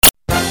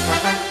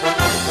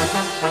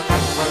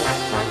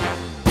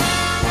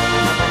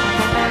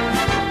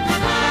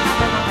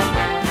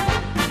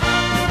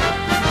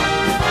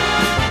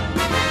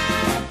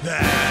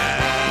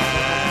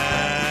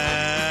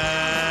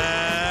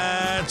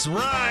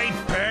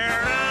right,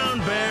 bear down,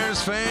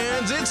 Bears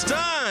fans. It's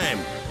time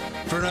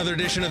for another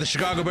edition of the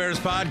Chicago Bears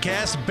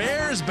podcast,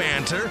 Bears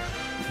Banter.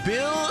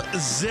 Bill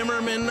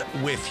Zimmerman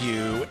with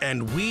you,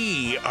 and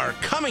we are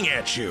coming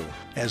at you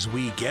as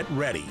we get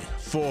ready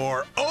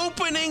for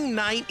opening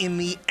night in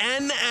the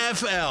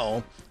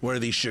NFL, where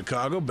the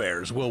Chicago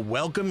Bears will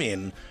welcome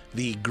in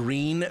the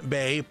Green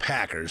Bay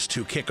Packers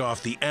to kick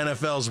off the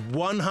NFL's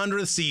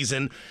 100th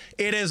season.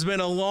 It has been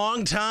a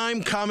long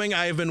time coming.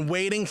 I have been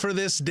waiting for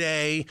this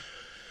day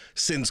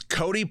since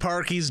Cody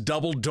Parkey's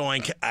double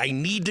doink. I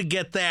need to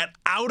get that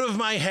out of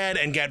my head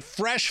and get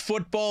fresh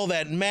football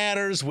that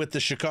matters with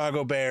the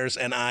Chicago Bears,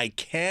 and I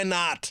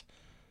cannot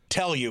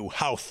tell you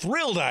how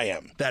thrilled I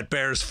am that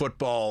Bears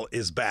football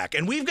is back.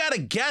 And we've got a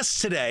guest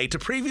today to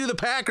preview the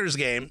Packers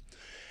game,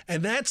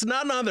 and that's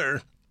none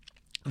other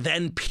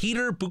than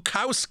Peter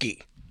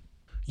Bukowski.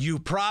 You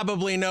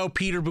probably know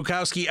Peter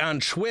Bukowski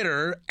on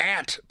Twitter,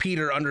 at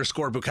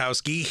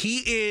Peter_Bukowski.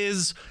 He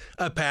is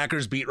a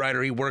Packers beat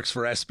writer. He works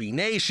for SB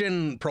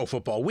Nation, Pro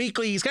Football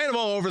Weekly. He's kind of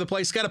all over the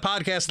place. He's got a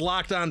podcast,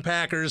 Locked On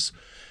Packers.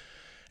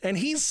 And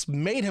he's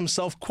made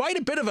himself quite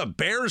a bit of a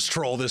Bears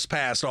troll this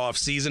past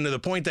offseason, to the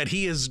point that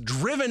he has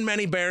driven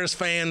many Bears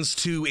fans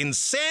to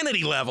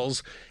insanity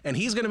levels. And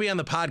he's going to be on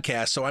the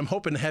podcast, so I'm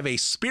hoping to have a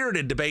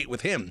spirited debate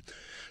with him.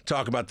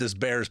 Talk about this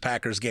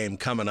Bears-Packers game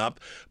coming up.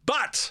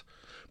 But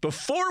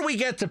before we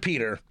get to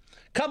Peter,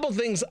 a couple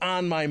things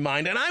on my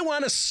mind, and I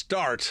want to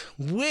start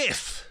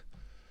with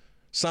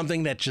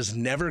something that just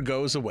never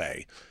goes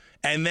away,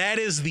 and that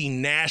is the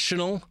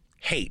national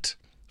hate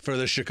for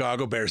the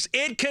Chicago Bears.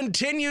 It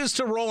continues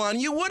to roll on.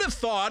 You would have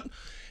thought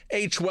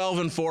a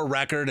 12-4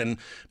 record and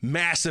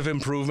massive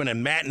improvement,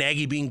 and Matt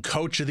Nagy being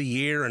coach of the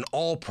year and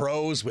all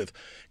pros with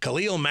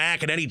Khalil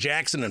Mack and Eddie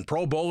Jackson and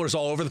Pro Bowlers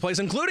all over the place,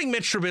 including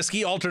Mitch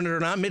Trubisky. Alternate or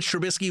not, Mitch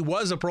Trubisky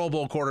was a Pro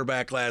Bowl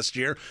quarterback last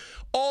year.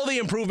 All the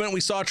improvement we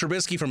saw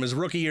Trubisky from his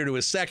rookie year to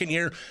his second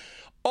year,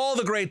 all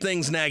the great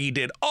things Nagy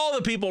did, all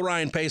the people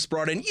Ryan Pace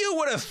brought in, you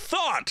would have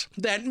thought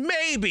that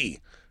maybe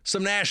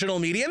some national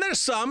media, and there's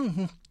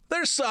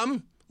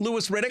some,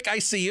 Louis Riddick, I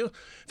see you.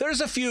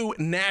 There's a few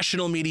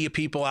national media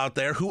people out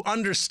there who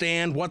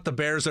understand what the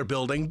Bears are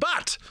building,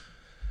 but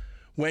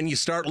when you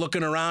start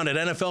looking around at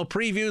NFL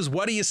previews,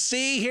 what do you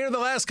see here the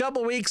last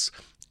couple weeks?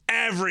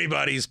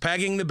 Everybody's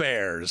pegging the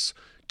Bears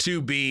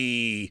to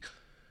be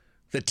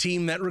the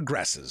team that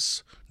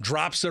regresses,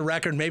 drops a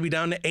record, maybe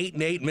down to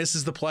 8-8,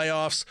 misses the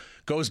playoffs,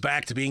 goes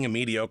back to being a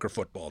mediocre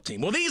football team.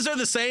 Well, these are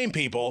the same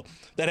people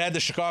that had the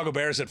Chicago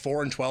Bears at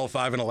 4-12,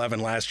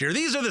 5-11 last year.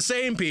 These are the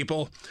same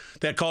people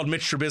that called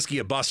Mitch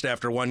Trubisky a bust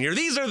after 1 year.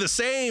 These are the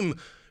same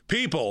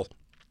people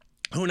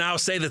who now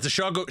say that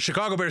the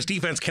Chicago Bears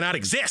defense cannot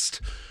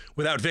exist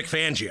without Vic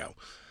Fangio.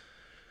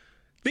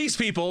 These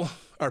people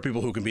are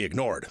people who can be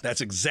ignored.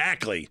 That's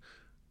exactly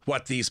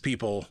what these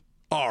people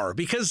are,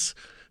 because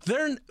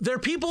they're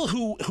people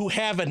who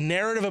have a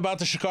narrative about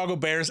the Chicago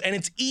Bears, and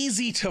it's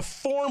easy to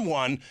form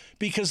one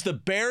because the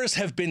Bears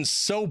have been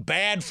so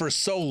bad for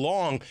so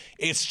long.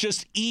 It's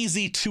just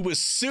easy to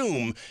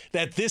assume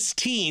that this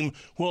team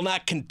will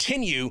not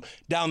continue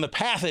down the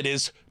path it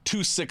is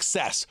to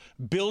success,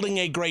 building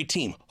a great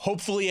team,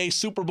 hopefully a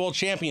Super Bowl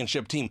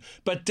championship team,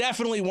 but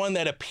definitely one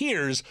that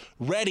appears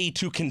ready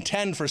to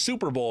contend for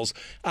Super Bowls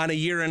on a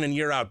year in and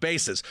year out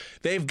basis.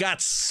 They've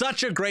got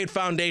such a great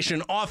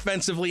foundation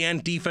offensively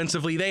and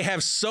defensively. They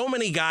have so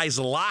many guys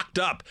locked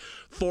up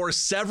for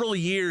several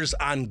years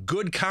on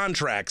good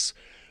contracts,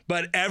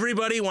 but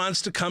everybody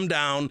wants to come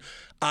down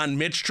on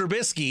Mitch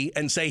Trubisky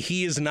and say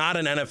he is not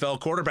an NFL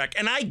quarterback.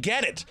 And I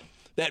get it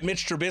that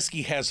Mitch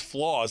Trubisky has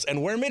flaws.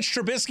 And where Mitch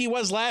Trubisky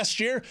was last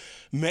year,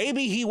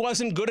 maybe he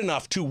wasn't good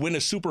enough to win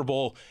a Super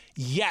Bowl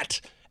yet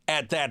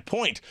at that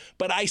point.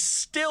 But I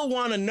still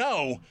want to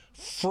know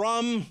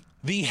from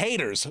the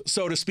haters,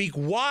 so to speak,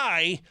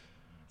 why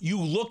you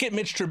look at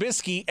Mitch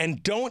Trubisky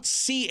and don't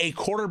see a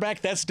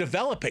quarterback that's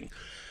developing.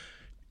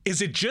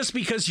 Is it just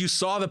because you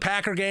saw the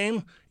Packer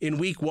game in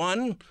week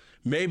 1?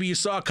 Maybe you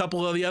saw a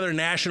couple of the other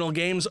national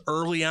games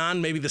early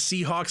on, maybe the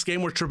Seahawks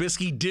game where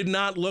Trubisky did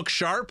not look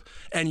sharp,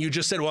 and you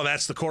just said, well,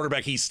 that's the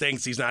quarterback. He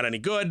stinks. He's not any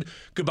good.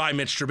 Goodbye,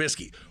 Mitch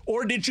Trubisky.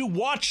 Or did you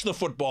watch the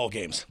football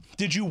games?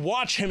 Did you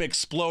watch him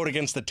explode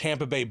against the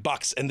Tampa Bay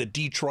Bucks and the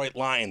Detroit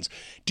Lions?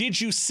 Did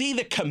you see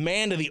the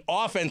command of the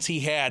offense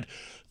he had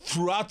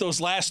throughout those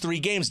last 3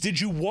 games?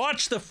 Did you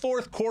watch the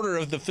fourth quarter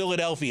of the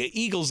Philadelphia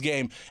Eagles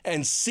game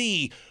and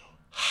see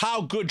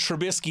how good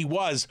Trubisky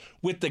was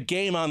with the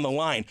game on the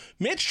line?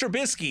 Mitch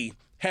Trubisky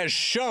has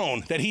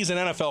shown that he's an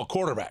NFL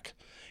quarterback.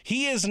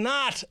 He is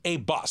not a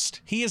bust.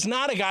 He is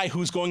not a guy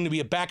who's going to be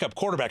a backup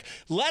quarterback.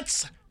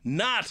 Let's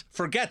not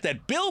forget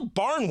that Bill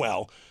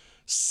Barnwell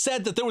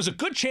said that there was a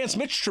good chance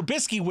Mitch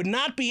Trubisky would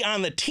not be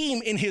on the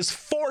team in his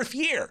 4th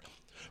year.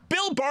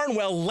 Bill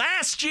Barnwell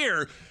last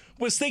year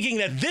was thinking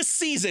that this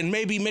season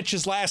may be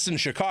Mitch's last in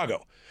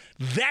Chicago.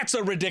 That's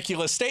a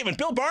ridiculous statement.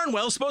 Bill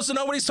Barnwell is supposed to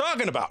know what he's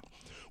talking about.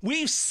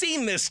 We've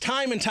seen this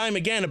time and time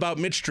again about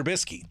Mitch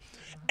Trubisky,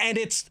 and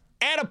it's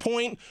at a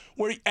point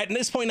where, at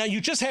this point now, you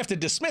just have to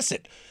dismiss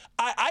it.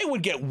 I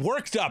would get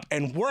worked up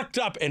and worked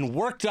up and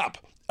worked up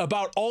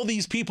about all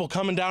these people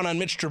coming down on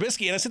Mitch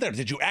Trubisky. And I sit there,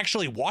 did you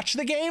actually watch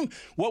the game?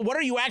 What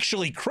are you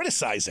actually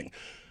criticizing?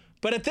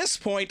 But at this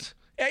point,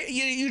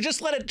 you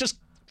just let it just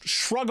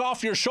shrug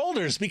off your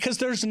shoulders, because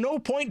there's no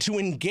point to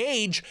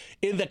engage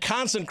in the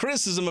constant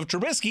criticism of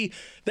Trubisky.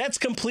 That's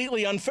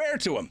completely unfair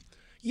to him.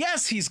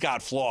 Yes, he's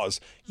got flaws.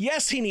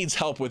 Yes, he needs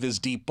help with his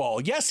deep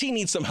ball. Yes, he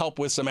needs some help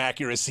with some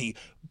accuracy.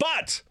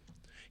 But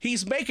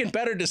he's making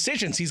better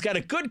decisions. He's got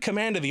a good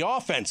command of the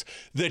offense.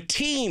 The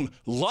team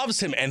loves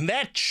him, and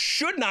that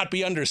should not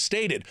be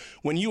understated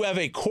when you have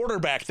a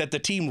quarterback that the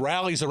team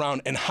rallies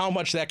around and how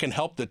much that can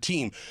help the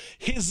team.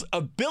 His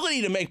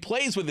ability to make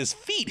plays with his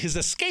feet, his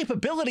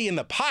escapability in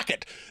the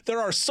pocket. There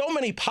are so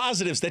many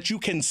positives that you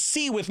can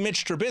see with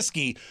Mitch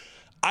Trubisky.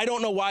 I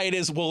don't know why it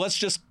is, well, let's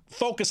just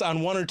focus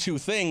on one or two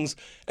things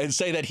and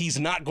say that he's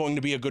not going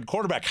to be a good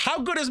quarterback. How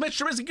good is Mitch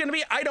Trubisky going to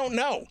be? I don't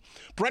know.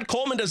 Brett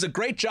Coleman does a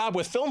great job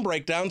with film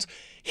breakdowns.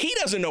 He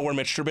doesn't know where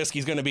Mitch Trubisky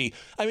is going to be.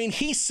 I mean,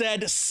 he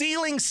said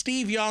ceiling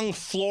Steve Young,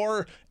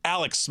 floor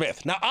Alex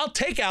Smith. Now, I'll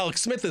take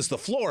Alex Smith as the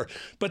floor,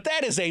 but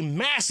that is a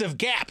massive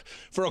gap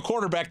for a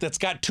quarterback that's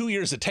got 2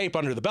 years of tape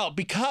under the belt,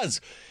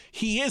 because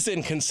he is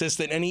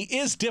inconsistent and he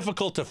is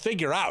difficult to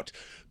figure out.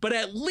 But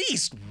at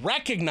least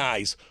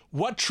recognize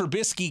what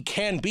Trubisky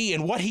can be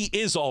and what he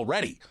is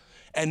already.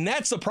 And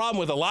that's the problem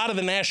with a lot of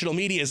the national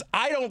media, is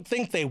I don't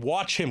think they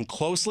watch him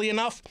closely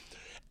enough.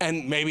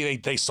 And maybe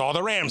they saw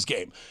the Rams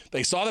game,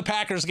 they saw the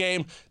Packers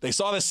game, they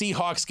saw the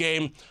Seahawks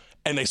game,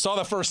 and they saw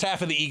the first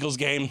half of the Eagles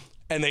game,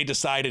 and they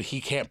decided he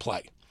can't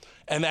play.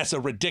 And that's a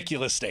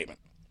ridiculous statement.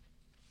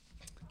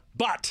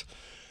 But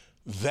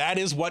that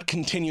is what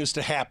continues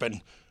to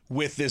happen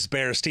with this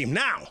Bears team.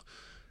 Now,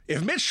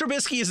 if Mitch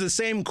Trubisky is the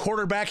same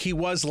quarterback he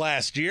was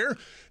last year,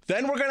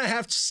 then we're going to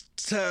have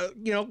to,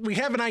 we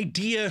have an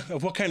idea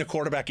of what kind of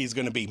quarterback he's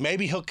going to be.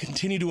 Maybe he'll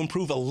continue to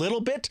improve a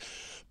little bit,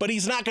 but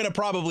he's not going to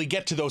probably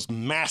get to those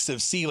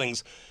massive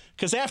ceilings,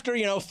 because after,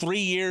 3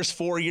 years,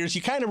 4 years,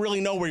 you kind of really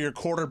know where your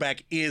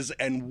quarterback is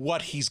and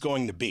what he's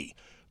going to be.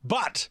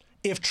 But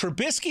if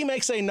Trubisky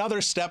makes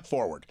another step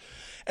forward,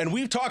 and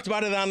we've talked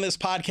about it on this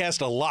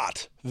podcast a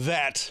lot,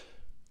 that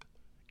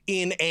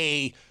in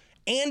a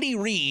Andy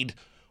Reid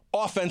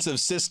offensive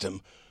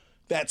system,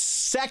 that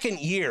second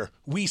year,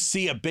 we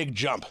see a big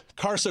jump.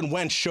 Carson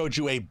Wentz showed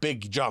you a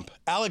big jump.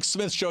 Alex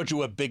Smith showed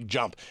you a big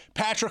jump.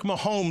 Patrick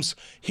Mahomes,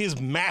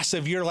 his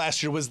massive year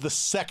last year was the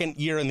second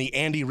year in the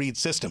Andy Reid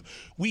system.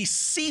 We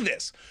see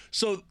this.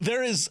 So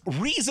there is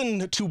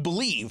reason to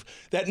believe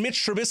that Mitch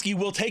Trubisky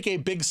will take a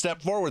big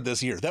step forward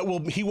this year.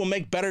 He will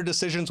make better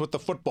decisions with the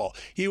football.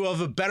 He will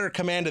have a better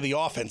command of the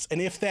offense.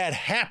 And if that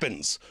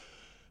happens,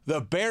 the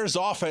Bears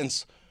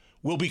offense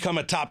will become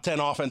a top 10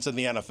 offense in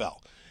the NFL.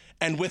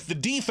 And with the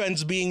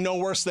defense being no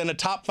worse than a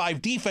top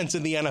 5 defense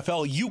in the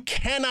NFL, you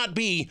cannot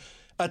be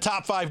a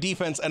top 5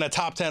 defense and a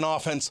top 10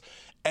 offense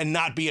and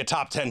not be a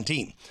top 10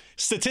 team.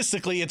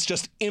 Statistically, it's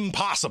just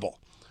impossible.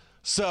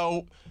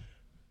 So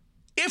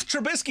if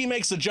Trubisky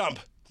makes a jump,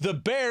 the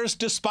Bears,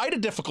 despite a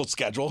difficult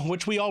schedule,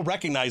 which we all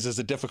recognize as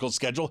a difficult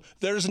schedule,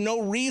 there's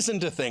no reason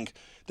to think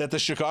that the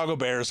Chicago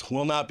Bears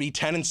will not be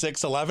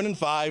 10-6,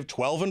 11-5,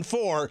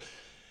 12-4,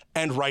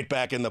 and right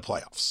back in the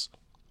playoffs.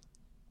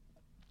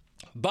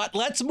 But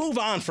let's move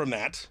on from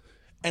that,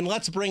 and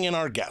let's bring in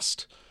our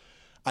guest.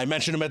 I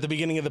mentioned him at the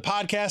beginning of the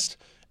podcast,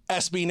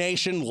 SB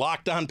Nation,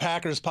 Locked On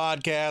Packers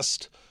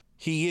podcast.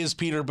 He is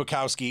Peter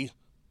Bukowski,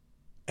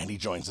 and he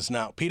joins us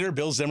now. Peter,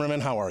 Bill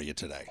Zimmerman, how are you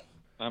today?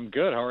 I'm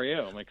good. How are you?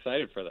 I'm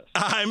excited for this.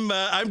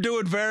 I'm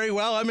doing very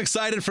well. I'm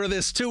excited for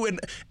this too. And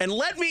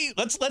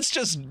let's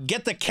just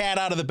get the cat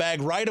out of the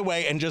bag right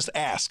away and just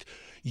ask.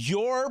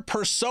 Your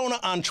persona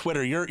on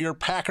Twitter, your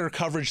Packer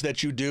coverage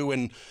that you do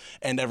and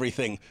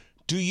everything,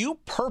 do you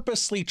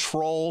purposely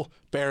troll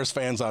Bears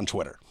fans on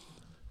Twitter?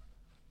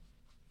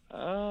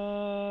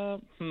 I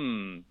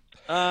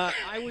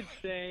would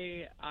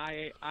say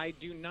I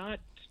do not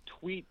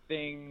tweet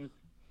things.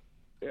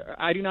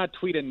 I do not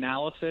tweet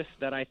analysis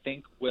that I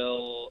think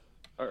will,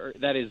 or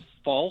that is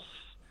false,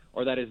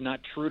 or that is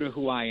not true to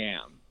who I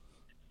am.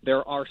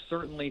 There are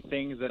certainly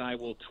things that I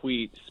will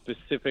tweet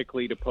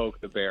specifically to poke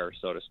the bear,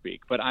 so to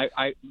speak. But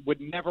I would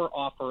never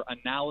offer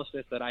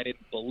analysis that I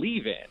didn't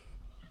believe in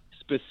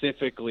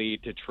specifically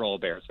to troll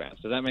Bears fans.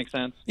 Does that make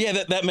sense?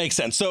 Yeah, that makes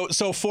sense.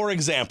 So for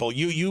example,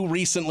 you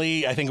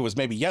recently, I think it was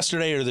maybe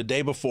yesterday or the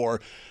day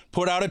before,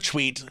 put out a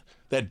tweet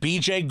that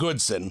B.J.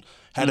 Goodson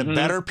had a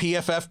better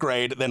PFF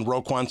grade than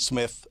Roquan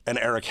Smith and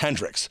Eric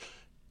Hendricks.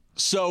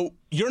 So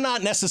you're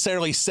not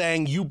necessarily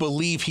saying you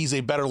believe he's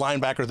a better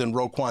linebacker than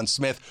Roquan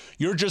Smith.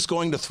 You're just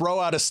going to throw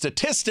out a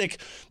statistic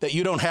that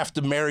you don't have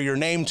to marry your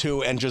name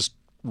to and just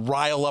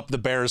rile up the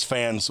Bears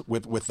fans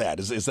with that.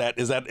 Is that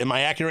am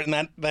I accurate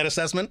in that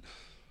assessment?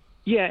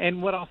 Yeah,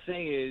 and what I'll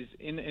say is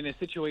in a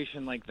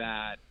situation like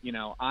that,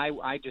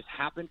 I just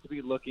happened to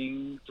be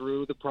looking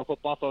through the Pro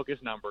Football Focus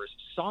numbers,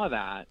 saw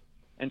that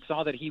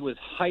he was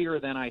higher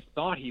than I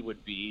thought he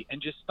would be,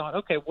 and just thought,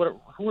 okay,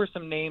 who are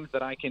some names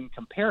that I can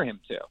compare him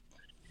to?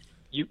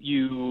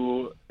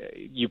 you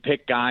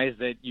pick guys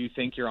that you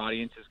think your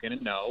audience is going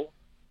to know,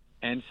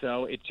 and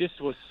so it just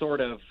was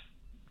sort of,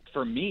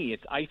 for me,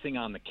 it's icing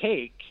on the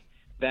cake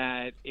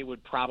that it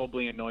would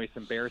probably annoy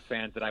some Bears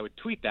fans that I would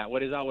tweet that.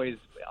 What is always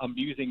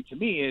amusing to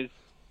me is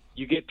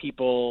you get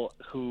people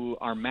who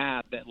are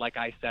mad that, like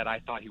I said, I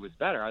thought he was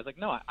better. I was like,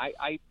 no,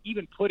 I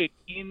even put it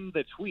in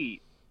the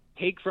tweet.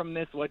 Take from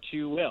this what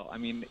you will. I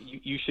mean,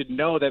 you should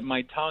know that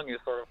my tongue is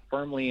sort of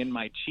firmly in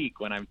my cheek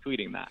when I'm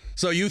tweeting that.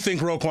 So you think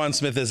Roquan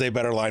Smith is a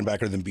better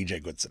linebacker than B.J.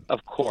 Goodson?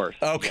 Of course.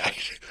 Okay.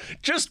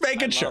 Just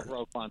making sure. I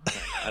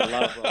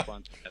love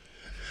Roquan Smith.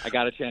 I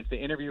got a chance to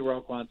interview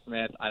Roquan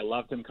Smith. I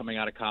loved him coming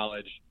out of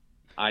college.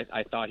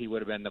 I thought he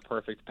would have been the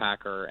perfect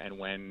Packer, and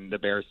when the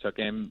Bears took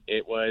him,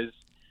 it was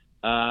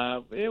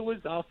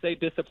I'll say,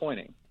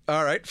 disappointing.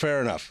 All right,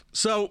 fair enough.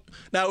 So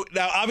now,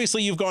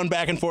 obviously, you've gone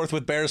back and forth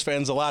with Bears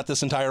fans a lot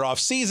this entire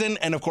offseason,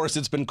 and of course,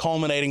 it's been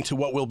culminating to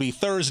what will be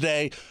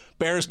Thursday,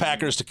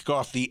 Bears-Packers to kick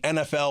off the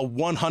NFL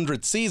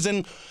 100th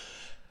season.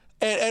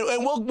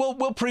 And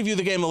we'll preview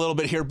the game a little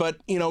bit here, but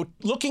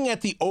looking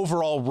at the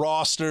overall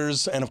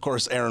rosters, and of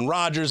course Aaron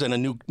Rodgers and a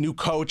new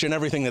coach and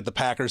everything that the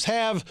Packers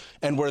have,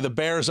 and where the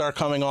Bears are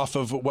coming off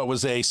of what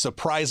was a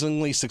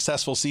surprisingly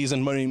successful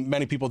season,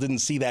 many people didn't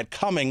see that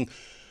coming.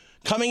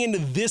 Coming into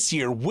this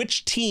year,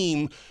 which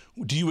team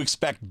do you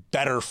expect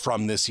better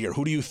from this year?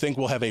 Who do you think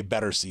will have a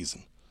better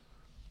season?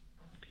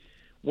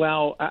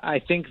 Well, I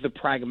think the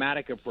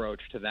pragmatic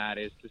approach to that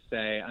is to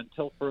say,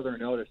 until further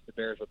notice, the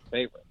Bears are the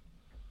favorite.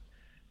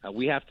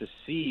 We have to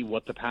see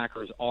what the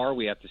Packers are.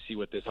 We have to see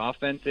what this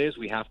offense is.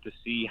 We have to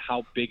see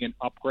how big an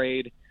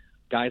upgrade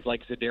guys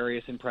like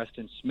Za'Darius and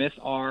Preston Smith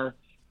are,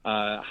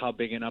 how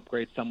big an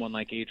upgrade someone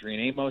like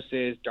Adrian Amos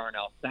is,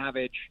 Darnell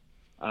Savage.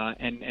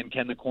 And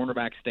can the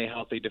cornerback stay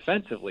healthy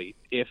defensively?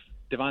 If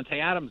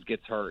Devontae Adams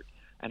gets hurt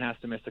and has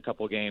to miss a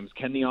couple games,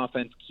 can the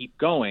offense keep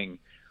going?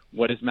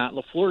 What is Matt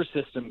LaFleur's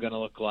system going to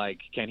look like?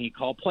 Can he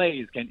call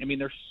plays?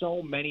 There's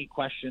so many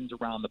questions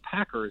around the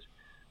Packers.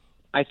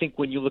 I think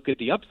when you look at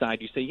the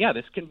upside, you say, yeah,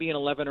 this can be an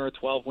 11 or a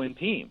 12-win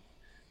team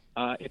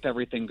if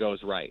everything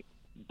goes right.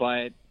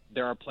 But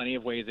there are plenty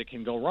of ways it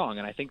can go wrong.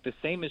 And I think the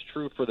same is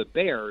true for the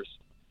Bears.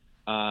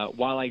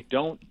 While I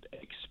don't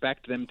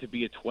expect them to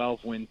be a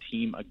 12-win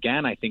team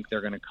again, I think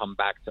they're going to come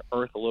back to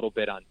earth a little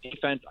bit on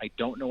defense. I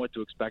don't know what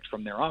to expect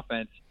from their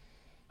offense.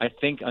 I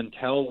think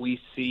until we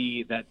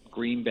see that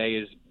Green Bay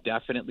is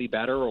definitely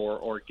better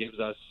or gives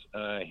us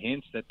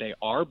hints that they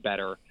are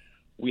better,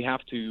 we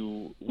have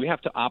to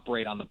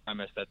operate on the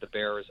premise that the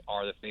Bears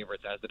are the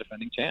favorites as the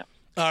defending champs.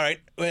 All right,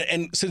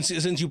 and since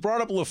you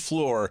brought up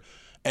LaFleur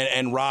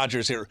and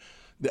Rodgers here,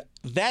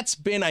 that's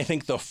been, I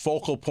think, the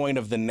focal point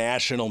of the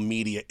national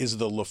media is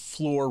the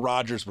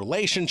LaFleur-Rodgers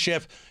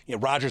relationship.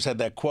 Rodgers had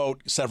that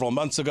quote several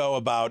months ago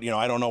about,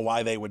 I don't know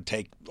why they would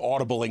take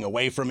audibling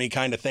away from me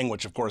kind of thing,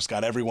 which, of course,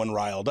 got everyone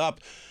riled up.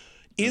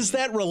 Is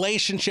that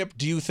relationship,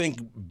 do you think,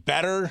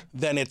 better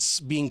than it's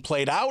being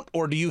played out?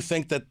 Or do you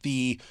think that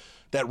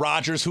that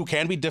Rodgers, who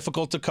can be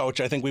difficult to coach,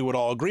 I think we would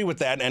all agree with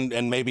that,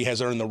 and maybe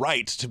has earned the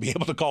right to be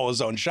able to call his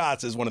own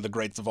shots as one of the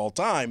greats of all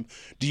time,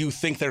 do you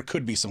think there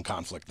could be some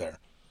conflict there?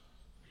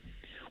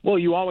 Well,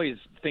 you always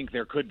think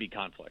there could be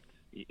conflict.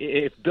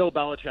 If Bill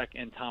Belichick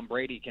and Tom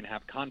Brady can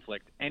have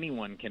conflict,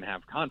 anyone can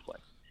have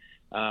conflict.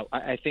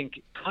 I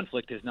think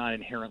conflict is not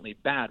inherently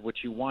bad. What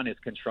you want is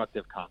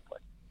constructive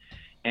conflict,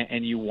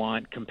 and you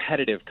want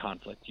competitive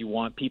conflict. You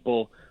want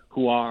people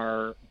who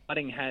are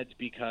butting heads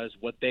because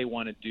what they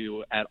want to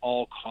do at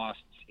all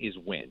costs is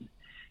win.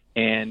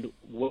 And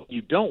what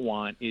you don't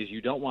want is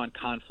you don't want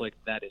conflict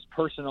that is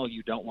personal.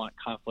 You don't want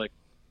conflict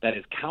that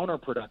is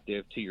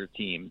counterproductive to your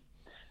team.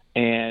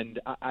 And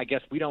I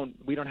guess we don't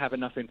have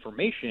enough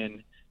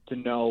information to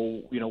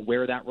know,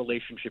 where that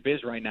relationship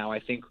is right now. I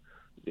think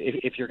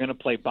if you're going to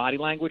play body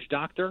language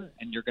doctor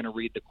and you're going to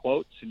read the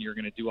quotes and you're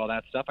going to do all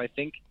that stuff, I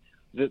think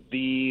that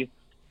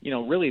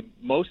really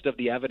most of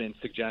the evidence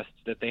suggests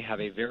that they have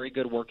a very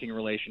good working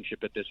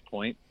relationship at this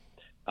point.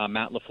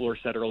 Matt LaFleur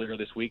said earlier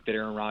this week that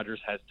Aaron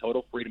Rodgers has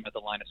total freedom at the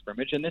line of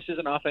scrimmage. And this is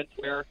an offense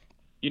where,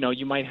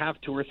 you might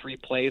have 2 or 3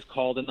 plays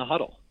called in the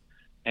huddle.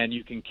 And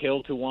you can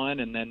kill to one,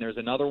 and then there's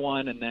another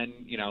one, and then,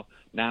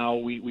 now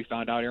we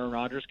found out Aaron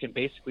Rodgers can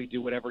basically do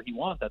whatever he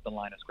wants at the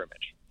line of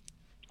scrimmage.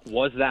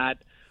 Was that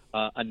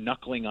a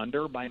knuckling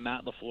under by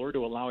Matt LaFleur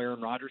to allow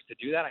Aaron Rodgers to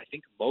do that? I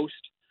think most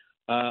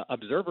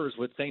observers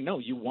would say, no,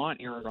 you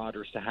want Aaron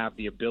Rodgers to have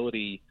the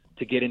ability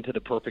to get into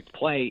the perfect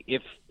play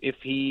if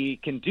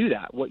he can do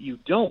that. What you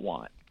don't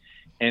want,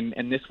 and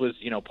this was,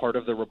 part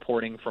of the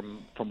reporting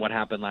from what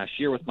happened last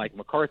year with Mike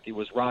McCarthy,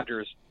 was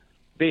Rodgers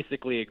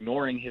basically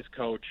ignoring his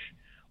coach.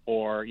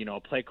 Or, a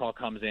play call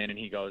comes in and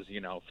he goes,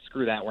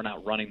 screw that, we're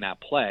not running that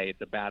play. It's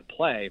a bad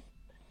play.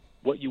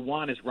 What you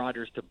want is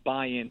Rodgers to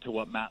buy into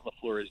what Matt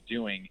LaFleur is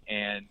doing.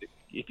 And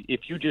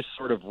if you just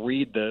sort of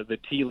read the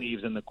tea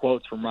leaves and the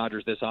quotes from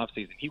Rodgers this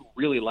offseason, he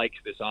really likes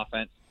this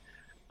offense.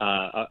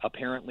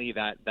 Apparently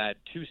that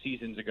 2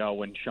 seasons ago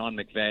when Sean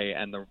McVay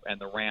and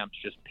the Rams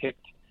just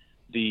picked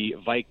the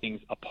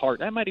Vikings apart,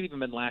 that might have even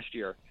been last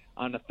year,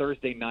 on a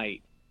Thursday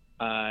night,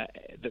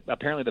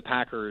 apparently the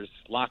Packers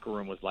locker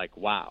room was like,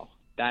 wow,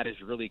 that is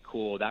really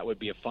cool. That would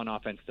be a fun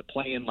offense to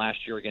play in.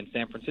 Last year against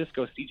San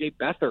Francisco, C.J.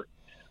 Beathard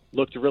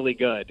looked really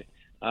good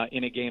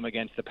in a game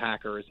against the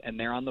Packers, and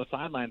they're on the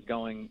sidelines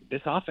going,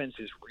 this offense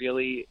is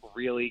really,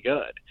 really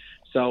good.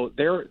 So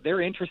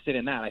they're interested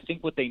in that. I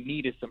think what they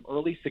need is some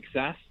early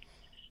success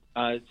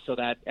so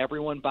that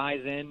everyone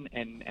buys in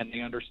and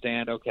they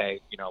understand, okay,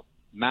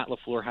 Matt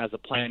LaFleur has a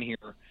plan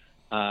here,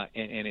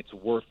 and it's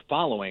worth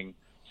following.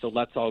 So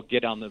let's all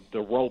get on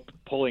the rope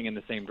pulling in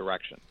the same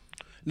direction.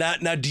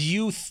 Now, do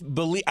you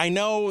believe? I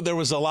know there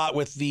was a lot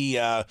with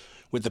the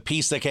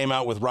piece that came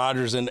out with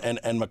Rodgers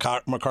and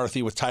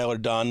McCarthy with Tyler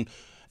Dunne,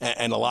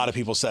 and a lot of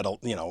people said,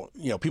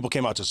 people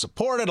came out to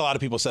support it. A lot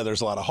of people said there's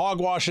a lot of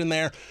hogwash in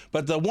there.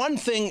 But the one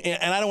thing,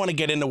 and I don't want to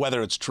get into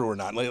whether it's true or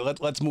not.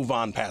 Let's move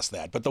on past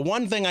that. But the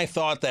one thing I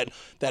thought that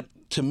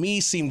to me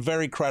seemed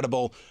very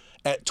credible.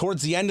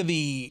 Towards the end of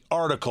the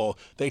article,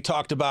 they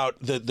talked about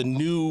the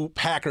new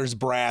Packers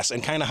brass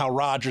and kind of how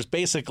Rodgers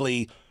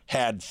basically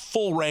had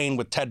full reign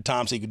with Ted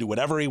Thompson. He could do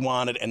whatever he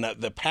wanted, and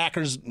the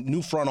Packers'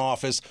 new front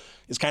office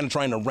is kind of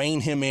trying to rein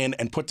him in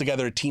and put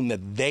together a team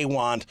that they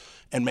want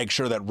and make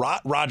sure that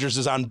Rodgers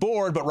is on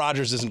board, but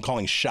Rodgers isn't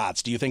calling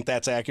shots. Do you think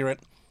that's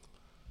accurate?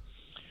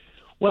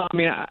 Well, I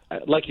mean,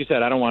 like you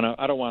said, I don't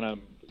want to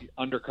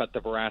undercut the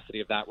veracity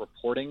of that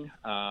reporting.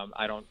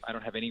 I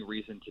don't have any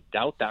reason to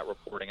doubt that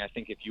reporting. I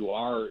think if you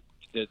are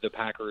the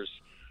Packers,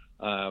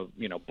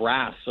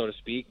 brass, so to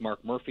speak,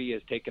 Mark Murphy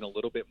has taken a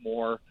little bit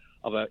more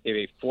of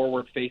a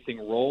forward-facing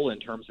role in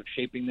terms of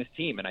shaping this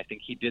team, and I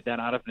think he did that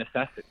out of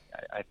necessity.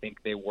 I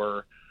think they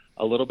were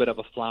a little bit of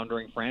a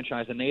floundering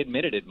franchise, and they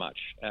admitted it much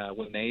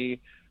when they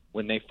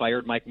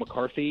fired Mike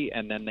McCarthy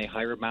and then they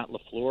hired Matt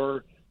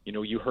LaFleur.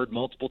 You heard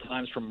multiple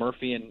times from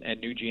Murphy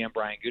and new GM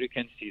Brian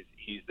Gutekunst.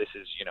 This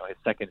is his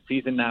second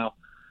season now.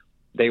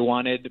 They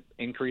wanted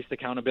increased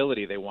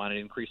accountability. They wanted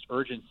increased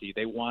urgency.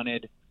 They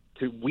wanted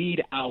to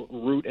weed out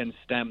root and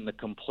stem the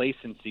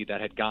complacency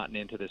that had gotten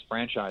into this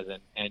franchise.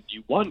 And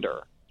you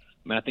wonder,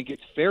 I think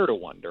it's fair to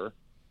wonder,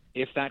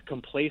 if that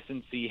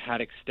complacency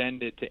had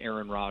extended to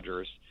Aaron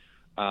Rodgers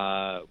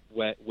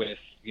with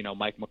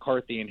Mike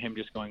McCarthy and him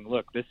just going,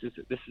 look, this is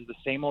the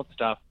same old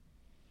stuff.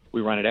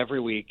 We run it every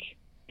week,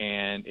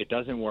 and it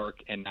doesn't work,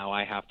 and now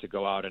I have to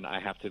go out and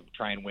I have to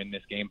try and win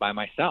this game by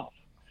myself.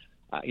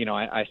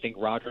 I think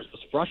Rodgers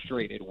was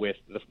frustrated with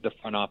the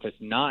front office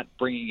not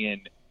bringing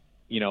in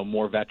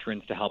more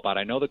veterans to help out.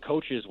 I know the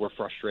coaches were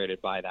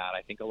frustrated by that.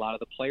 I think a lot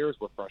of the players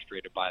were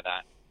frustrated by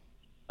that.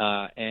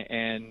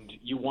 And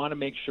you want to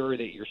make sure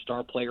that your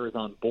star player is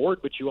on board,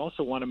 but you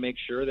also want to make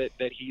sure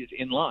that he's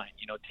in line.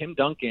 Tim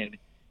Duncan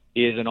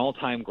is an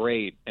all-time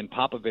great, and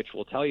Popovich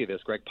will tell you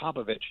this, Greg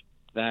Popovich,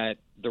 that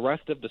the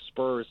rest of the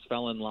Spurs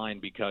fell in line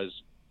because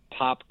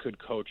Pop could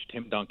coach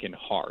Tim Duncan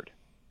hard.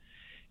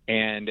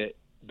 And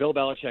Bill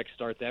Belichick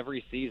starts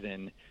every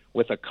season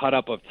with a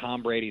cut-up of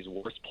Tom Brady's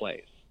worst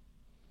plays,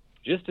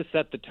 just to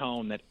set the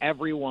tone that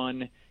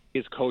everyone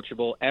is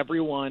coachable,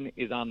 everyone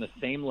is on the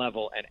same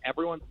level, and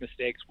everyone's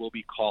mistakes will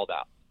be called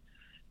out.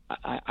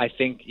 I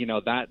think,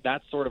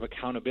 that sort of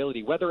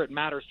accountability, whether it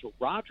matters to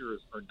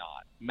Rodgers or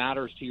not,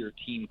 matters to your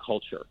team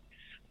culture.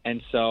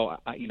 And so,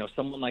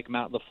 someone like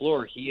Matt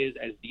LaFleur, he is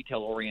as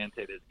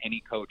detail-oriented as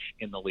any coach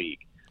in the league.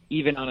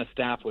 Even on a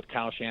staff with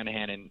Kyle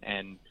Shanahan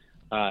and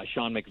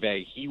Sean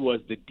McVay, he was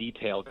the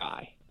detail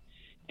guy.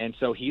 And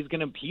so he's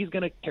gonna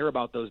care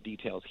about those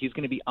details. He's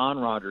gonna be on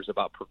Rodgers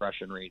about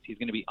progression rates. He's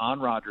gonna be on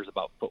Rodgers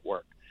about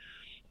footwork.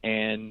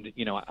 And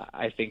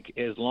I think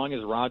as long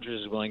as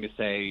Rodgers is willing to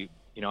say,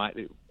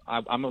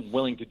 I'm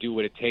willing to do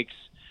what it takes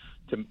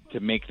to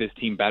make this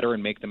team better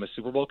and make them a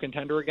Super Bowl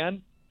contender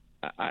again,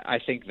 I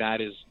think that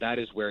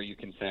is where you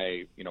can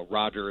say,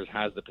 Rodgers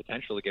has the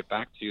potential to get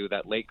back to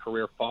that late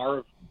career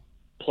Favre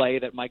play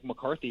that Mike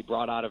McCarthy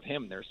brought out of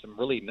him. There's some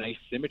really nice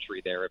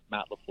symmetry there if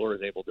Matt LaFleur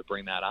is able to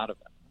bring that out of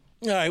him.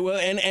 All right. Well,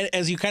 and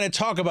as you kind of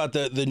talk about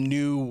the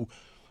new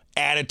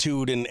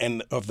attitude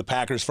and of the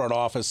Packers front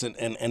office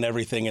and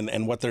everything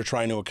and what they're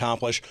trying to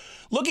accomplish,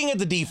 looking at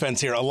the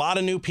defense here, a lot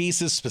of new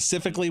pieces,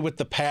 specifically with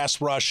the pass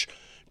rush.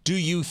 Do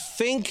you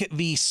think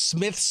the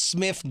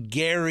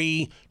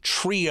Smith-Gary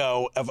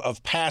trio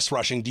of pass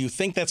rushing, do you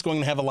think that's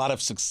going to have a lot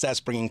of success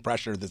bringing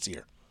pressure this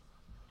year?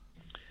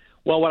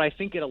 Well, what I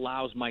think it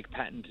allows Mike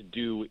Pettine to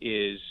do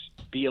is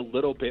be a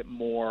little bit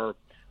more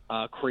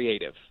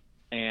creative.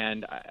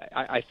 And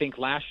I think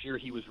last year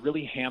he was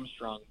really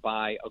hamstrung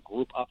by a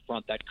group up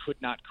front that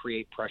could not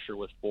create pressure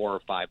with 4 or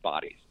 5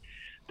 bodies.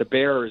 The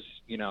Bears,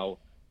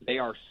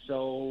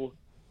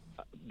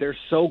 they're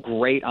so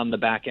great on the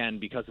back end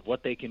because of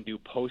what they can do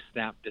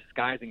post-snap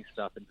disguising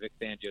stuff in Vic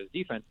Fangio's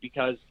defense,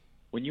 because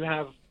when you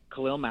have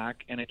Khalil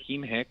Mack and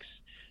Akeem Hicks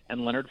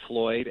and Leonard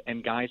Floyd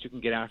and guys who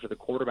can get after the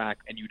quarterback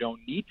and you don't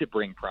need to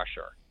bring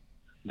pressure,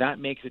 that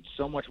makes it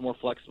so much more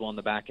flexible on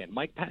the back end.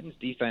 Mike Pettine's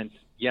defense,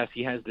 yes,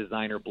 he has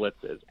designer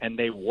blitzes, and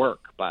they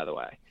work, by the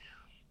way.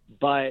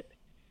 But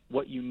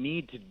what you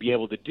need to be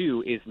able to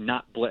do is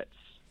not blitz.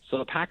 So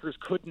the Packers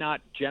could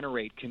not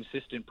generate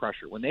consistent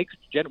pressure. When they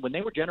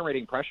were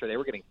generating pressure, they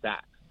were getting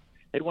sacks.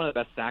 They had one of the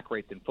best sack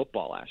rates in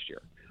football last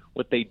year.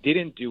 What they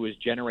didn't do is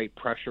generate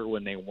pressure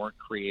when they weren't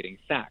creating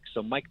sacks.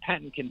 So Mike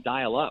Pettine can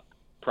dial up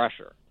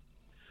pressure.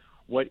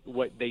 What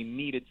they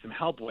needed some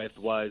help with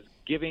was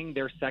giving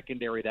their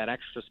secondary that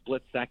extra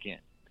split second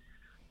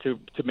to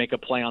make a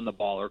play on the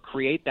ball or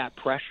create that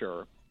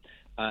pressure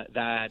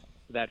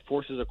that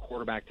forces a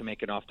quarterback to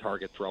make an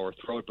off-target throw or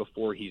throw it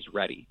before he's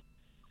ready.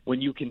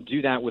 When you can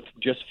do that with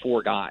just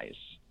 4 guys,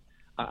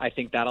 I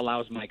think that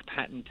allows Mike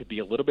Pettine to be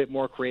a little bit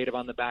more creative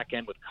on the back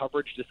end with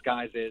coverage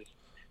disguises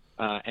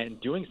and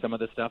doing some of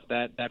the stuff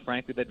that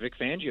frankly Vic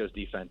Fangio's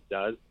defense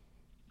does,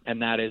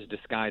 and that is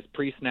disguise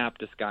pre-snap,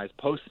 disguise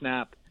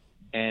post-snap,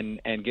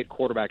 and get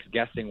quarterbacks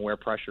guessing where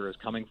pressure is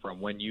coming from.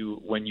 When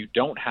you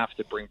don't have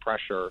to bring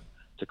pressure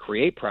to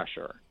create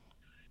pressure,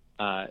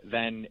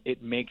 then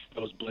it makes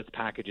those blitz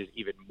packages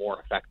even more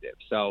effective.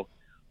 So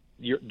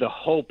the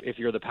hope, if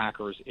you're the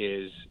Packers,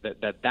 is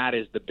that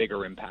is the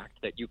bigger impact,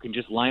 that you can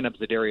just line up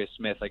Za'Darius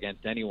Smith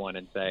against anyone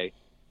and say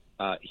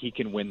he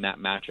can win that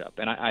matchup.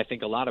 And I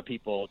think a lot of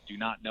people do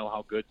not know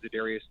how good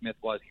Za'Darius Smith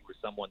was. He was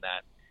someone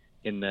that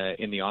in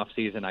the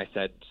offseason I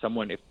said,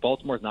 if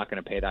Baltimore's not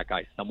going to pay that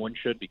guy, someone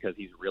should, because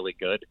he's really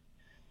good.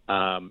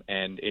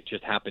 And it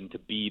just happened to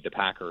be the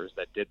Packers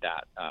that did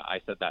that.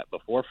 I said that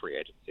before free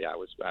agency. I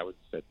was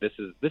said this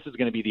is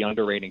going to be the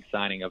underrating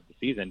signing of the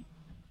season.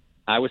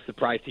 I was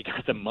surprised he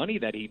got the money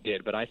that he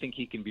did, but I think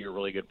he can be a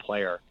really good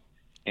player.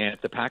 And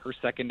if the Packers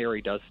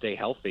secondary does stay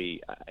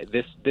healthy,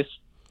 this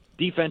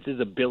defense's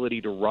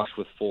ability to rush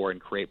with 4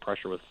 and create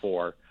pressure with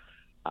 4,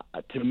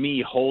 to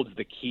me, holds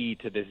the key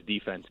to this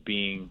defense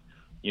being,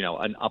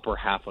 an upper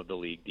half of the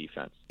league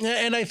defense.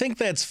 And I think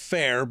that's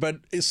fair, but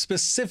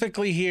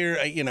specifically here,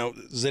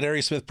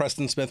 Za'Darius Smith,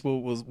 Preston Smith,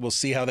 we'll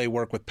see how they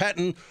work with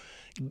Pettine.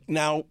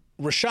 Now,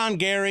 Rashawn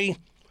Gary,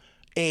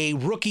 a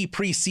rookie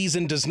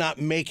preseason does not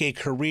make a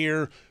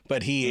career,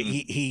 but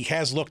he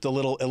has looked a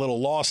little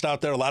lost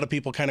out there. A lot of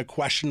people kind of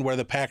questioned where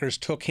the Packers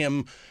took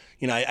him.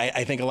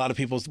 I think a lot of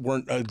people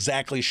weren't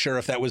exactly sure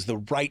if that was the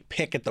right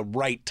pick at the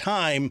right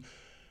time.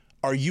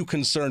 Are you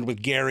concerned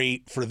with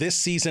Gary for this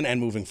season and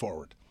moving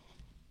forward?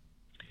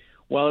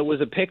 Well, it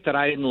was a pick that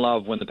I didn't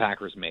love when the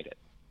Packers made it.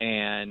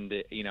 And,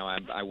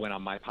 I went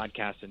on my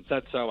podcast and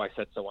said so. I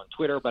said so on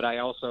Twitter, but I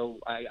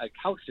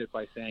couched it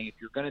by saying if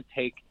you're going to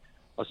take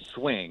a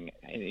swing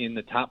in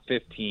the top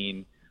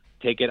 15,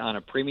 take it on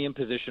a premium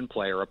position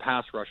player, a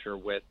pass rusher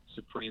with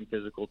supreme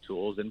physical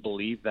tools, and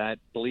believe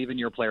in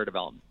your player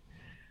development.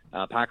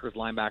 Packers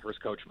linebackers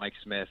coach Mike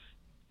Smith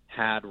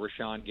had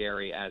Rashawn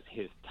Gary as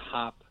his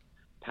top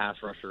pass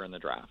rusher in the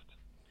draft.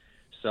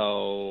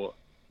 So,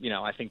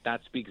 I think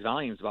that speaks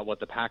volumes about what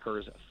the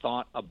Packers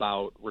thought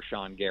about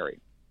Rashawn Gary.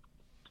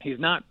 He's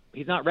not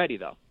ready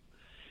though.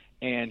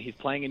 And he's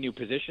playing a new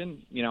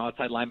position.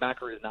 Outside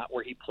linebacker is not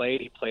where he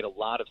played. He played a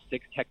lot of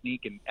 6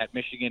 technique at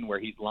Michigan, where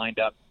he's lined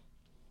up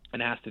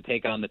and has to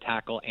take on the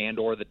tackle and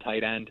or the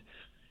tight end,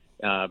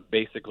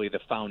 basically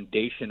the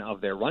foundation of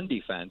their run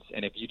defense.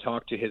 And if you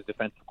talk to his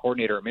defensive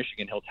coordinator at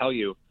Michigan, he'll tell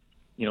you,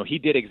 he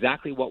did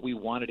exactly what we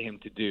wanted him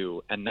to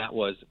do, and that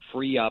was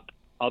free up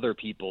other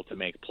people to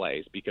make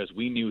plays, because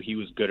we knew he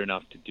was good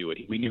enough to do it.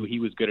 We knew he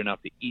was good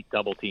enough to eat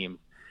double teams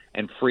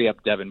and free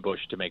up Devin Bush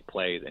to make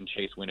plays, and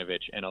Chase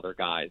Winovich and other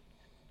guys.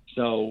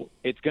 So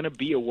it's going to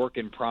be a work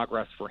in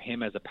progress for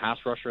him as a pass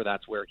rusher.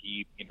 That's where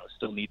he,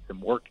 still needs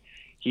some work.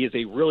 He is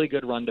a really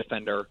good run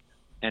defender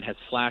and has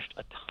flashed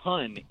a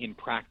ton in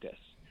practice.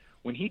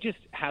 When he just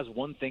has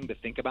one thing to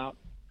think about,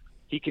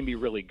 he can be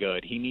really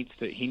good. He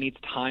needs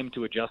time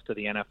to adjust to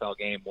the NFL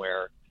game,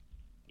 where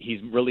he's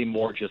really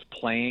more just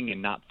playing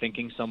and not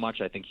thinking so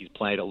much. I think he's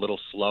played a little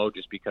slow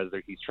just because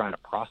he's trying to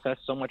process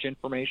so much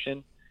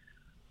information.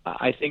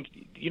 I think,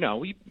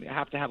 we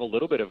have to have a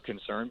little bit of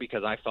concern,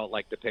 because I felt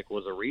like the pick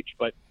was a reach,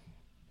 but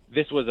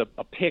this was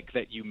a pick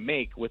that you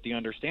make with the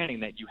understanding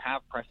that you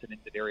have Preston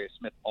and Za'Darius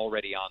Smith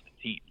already on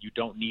the team. You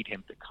don't need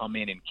him to come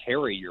in and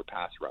carry your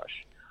pass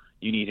rush.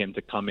 You need him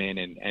to come in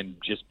and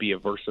just be a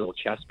versatile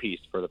chess piece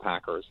for the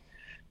Packers.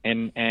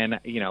 And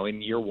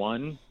in year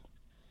one,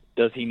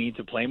 does he need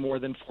to play more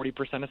than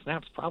 40% of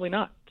snaps? Probably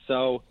not.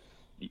 So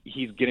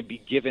he's going to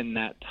be given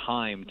that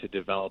time to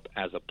develop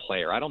as a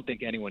player. I don't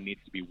think anyone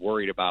needs to be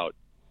worried about,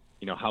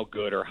 how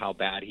good or how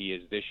bad he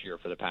is this year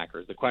for the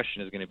Packers. The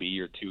question is going to be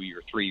year 2,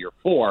 year 3, year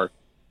 4.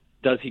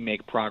 Does he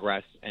make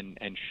progress and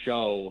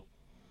show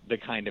the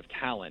kind of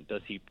talent?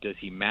 Does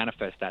he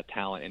manifest that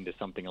talent into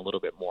something a little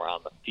bit more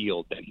on the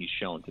field than he's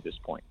shown to this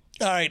point?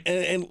 All right,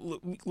 and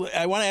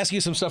I want to ask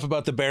you some stuff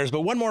about the Bears,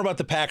 but one more about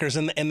the Packers,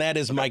 and that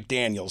is Mike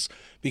Daniels,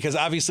 because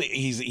obviously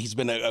he's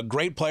been a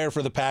great player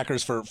for the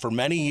Packers for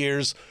many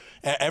years.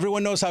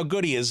 Everyone knows how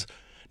good he is.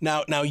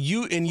 Now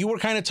you were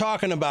kind of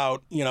talking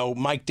about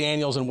Mike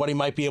Daniels and what he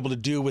might be able to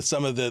do with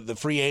some of the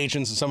free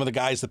agents and some of the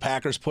guys the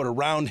Packers put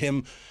around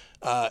him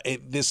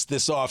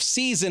this off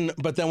season.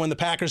 But then when the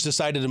Packers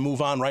decided to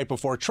move on right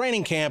before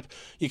training camp,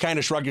 you kind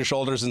of shrugged your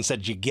shoulders and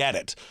said you get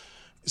it.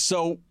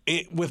 So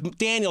with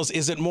Daniels,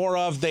 is it more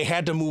of they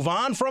had to move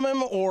on from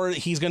him, or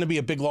he's going to be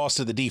a big loss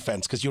to the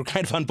defense? Because you're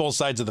kind of on both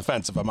sides of the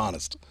fence, if I'm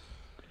honest.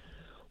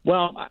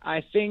 Well,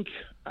 I think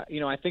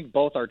I think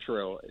both are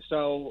true.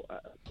 So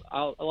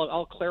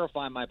I'll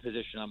clarify my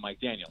position on Mike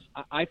Daniels.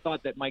 I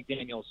thought that Mike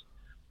Daniels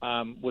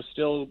was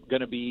still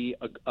going to be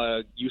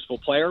a useful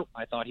player.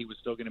 I thought he was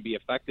still going to be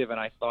effective, and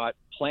I thought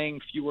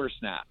playing fewer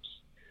snaps,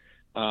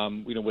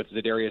 with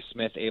Zadarius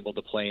Smith able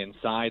to play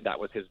inside, that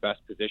was his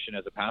best position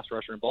as a pass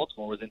rusher in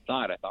Baltimore, was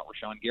inside. I thought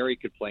Rashawn Gary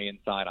could play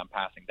inside on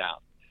passing down.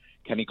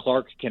 Kenny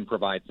Clark can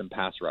provide some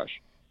pass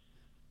rush.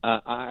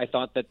 I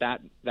thought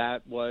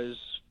that was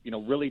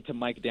really to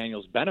Mike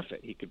Daniels'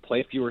 benefit. He could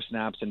play fewer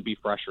snaps and be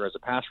fresher as a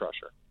pass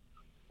rusher.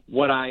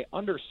 What I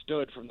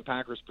understood from the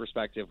Packers'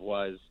 perspective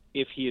was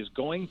if he is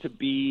going to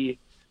be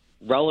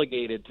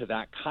relegated to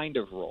that kind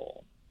of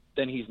role,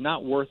 then he's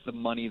not worth the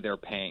money they're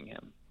paying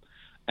him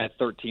at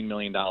 $13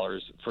 million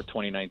for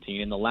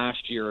 2019 in the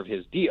last year of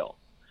his deal.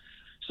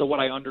 So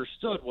what I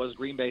understood was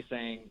Green Bay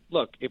saying,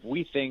 look, if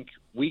we think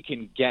we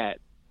can get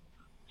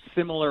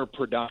similar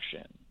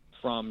production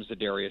from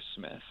Zadarius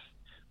Smith,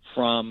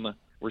 from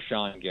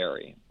Rashawn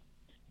Gary,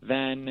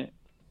 then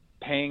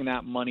paying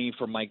that money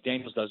for Mike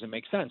Daniels doesn't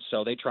make sense.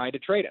 So they tried to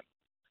trade him.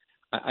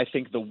 I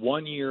think the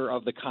 1 year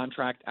of the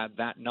contract at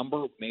that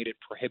number made it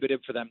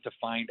prohibitive for them to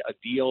find a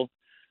deal.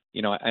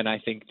 And I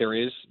think there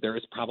is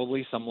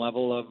probably some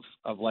level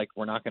of like,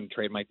 we're not going to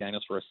trade Mike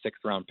Daniels for a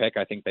 6th round pick.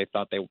 I think they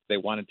thought they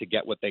wanted to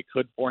get what they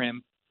could for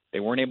him. They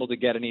weren't able to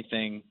get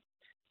anything.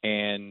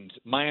 And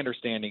my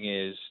understanding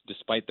is,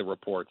 despite the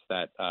reports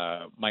that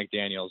Mike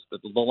Daniels,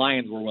 the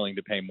Lions were willing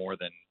to pay more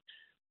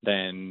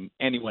than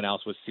anyone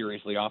else was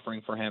seriously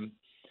offering for him.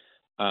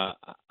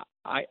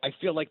 I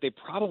feel like they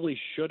probably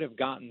should have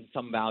gotten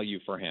some value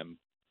for him.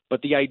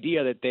 But the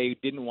idea that they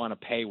didn't want to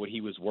pay what he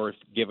was worth,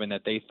 given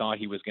that they thought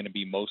he was going to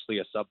be mostly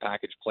a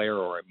sub-package player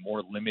or a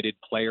more limited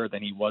player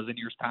than he was in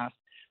years past,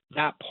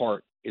 that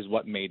part is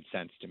what made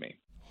sense to me.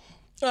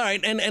 All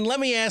right, and let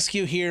me ask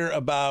you here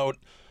about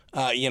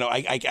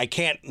I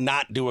can't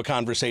not do a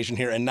conversation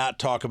here and not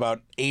talk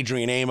about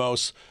Adrian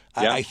Amos.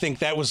 Yeah. I think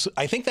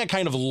that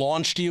kind of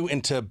launched you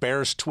into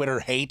Bears Twitter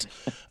hate.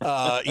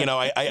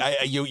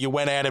 You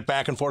went at it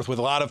back and forth with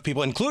a lot of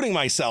people, including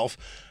myself.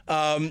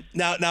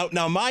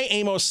 Now my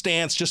Amos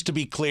stance, just to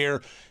be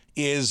clear,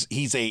 is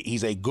he's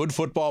a good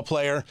football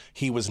player.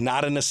 He was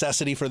not a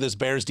necessity for this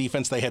Bears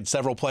defense. They had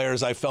several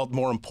players I felt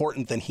more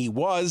important than he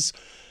was.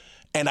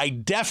 And I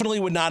definitely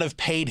would not have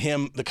paid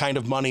him the kind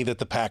of money that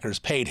the Packers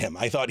paid him.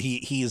 I thought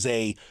he is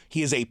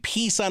a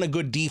piece on a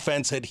good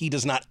defense, that he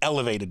does not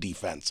elevate a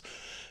defense.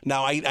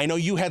 Now, I know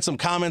you had some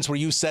comments where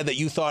you said that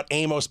you thought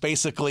Amos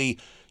basically,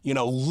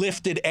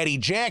 lifted Eddie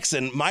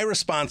Jackson. My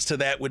response to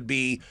that would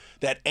be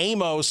that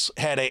Amos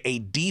had a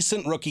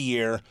decent rookie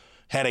year,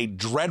 had a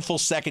dreadful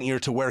second year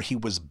to where he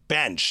was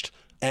benched,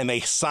 and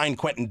they signed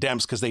Quentin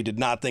Demps because they did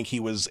not think he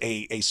was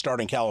a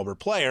starting caliber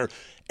player.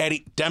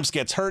 Demps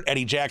gets hurt,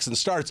 Eddie Jackson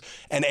starts,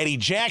 and Eddie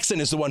Jackson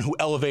is the one who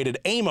elevated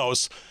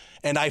Amos,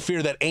 and I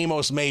fear that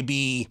Amos may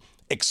be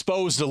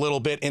exposed a little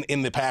bit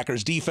in the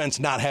Packers defense,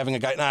 not having a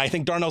guy. Now, I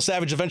think Darnell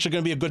Savage eventually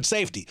going to be a good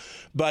safety,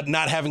 but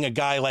not having a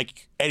guy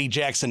like Eddie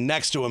Jackson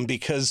next to him,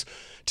 because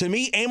to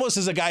me, Amos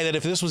is a guy that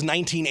if this was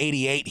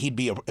 1988, he'd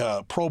be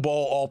a Pro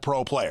Bowl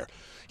All-Pro player.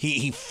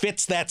 He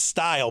fits that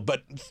style,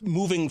 but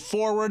moving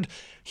forward,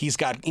 he's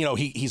got,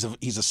 he's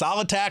a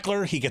solid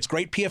tackler. He gets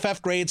great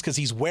PFF grades because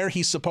he's where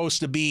he's supposed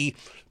to be,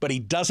 but he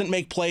doesn't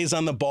make plays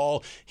on the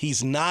ball.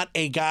 He's not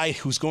a guy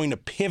who's going to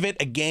pivot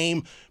a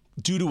game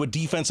due to a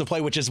defensive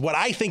play, which is what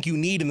I think you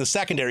need in the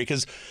secondary,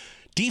 because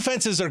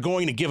defenses are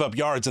going to give up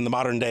yards in the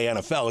modern day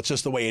NFL. It's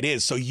just the way it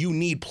is. So you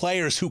need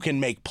players who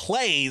can make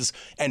plays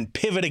and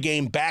pivot a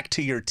game back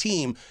to your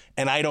team,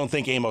 and I don't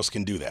think Amos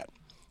can do that.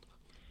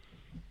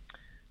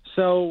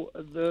 So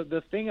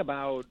the thing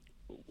about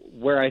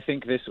where I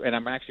think this, and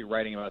I'm actually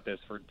writing about this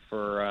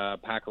for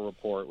Packer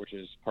Report, which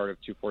is part of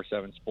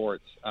 247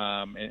 Sports.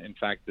 In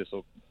fact,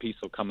 piece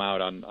will come out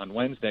on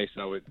Wednesday,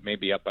 so it may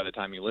be up by the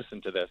time you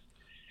listen to this.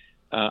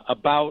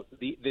 About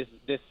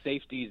this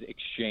safeties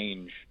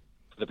exchange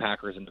for the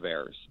Packers and the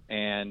Bears.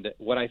 And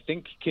what I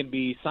think can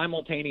be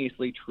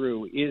simultaneously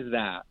true is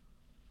that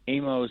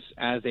Amos,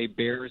 as a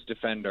Bears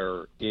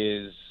defender,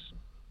 is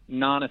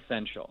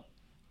non-essential,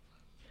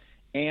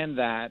 and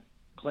that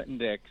Clinton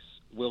Dix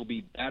will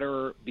be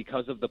better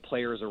because of the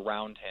players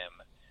around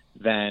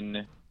him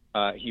than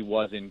he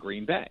was in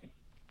Green Bay.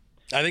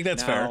 I think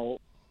that's fair.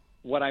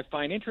 What I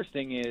find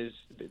interesting is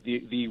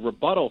the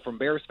rebuttal from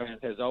Bears fans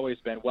has always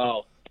been,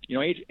 well,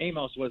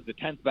 Amos was the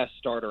 10th best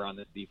starter on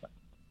this defense.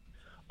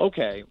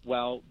 Okay,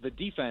 well, the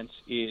defense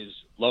is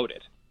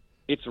loaded.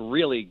 It's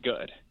really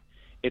good.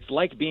 It's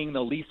like being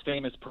the least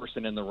famous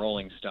person in the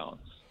Rolling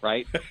Stones,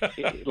 right?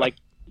 Like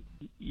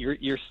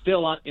you're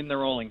still in the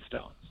Rolling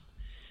Stones.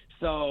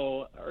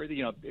 So,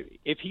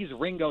 if he's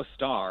Ringo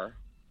Starr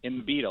in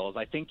the Beatles,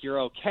 I think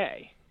you're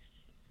okay.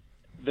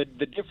 The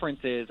difference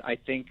is, I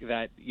think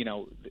that,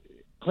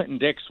 Clinton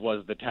Dix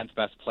was the 10th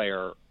best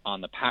player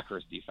on the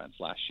Packers defense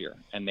last year,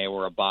 and they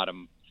were a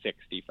bottom 6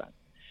 defense.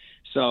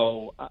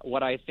 So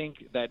what I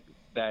think that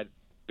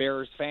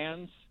Bears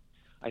fans,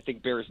 I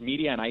think Bears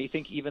media, and I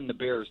think even the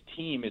Bears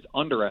team is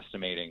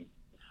underestimating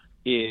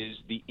is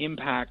the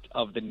impact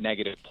of the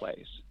negative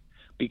plays.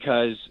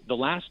 Because the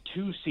last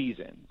 2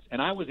 seasons,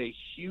 and I was a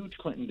huge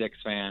Clinton Dix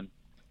fan,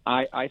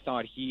 I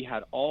thought he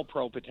had all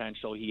pro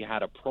potential. He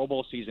had a Pro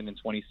Bowl season in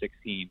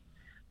 2016.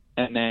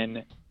 And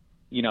then,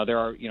 there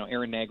are,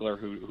 Aaron Nagler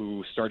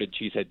who started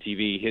Cheesehead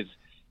TV.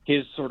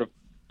 His sort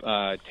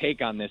of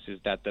take on this is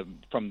that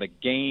from the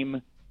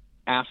game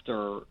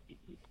after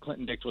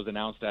Clinton Dix was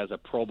announced as a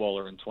Pro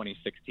Bowler in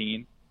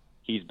 2016,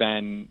 he's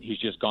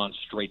just gone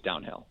straight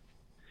downhill.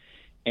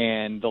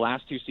 And the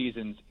last 2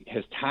 seasons,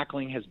 his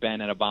tackling has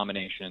been an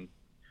abomination.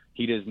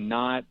 He does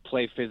not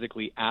play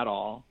physically at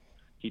all.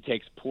 He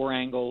takes poor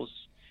angles.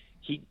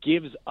 He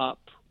gives up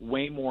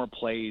way more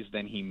plays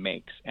than he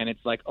makes. And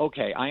it's like,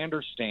 okay, I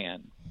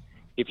understand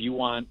if you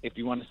want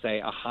to say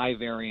a high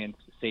variance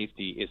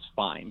safety is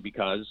fine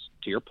because,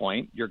 to your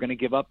point, you're going to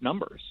give up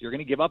numbers. You're going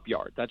to give up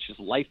yards. That's just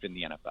life in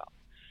the NFL.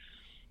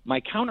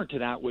 My counter to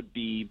that would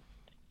be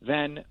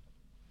then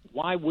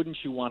why wouldn't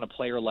you want a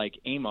player like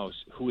Amos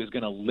who is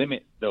going to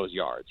limit those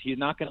yards? He's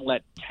not going to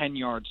let 10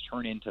 yards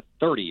turn into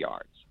 30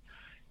 yards.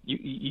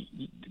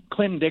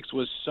 Clinton Dix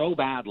was so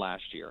bad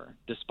last year,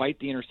 despite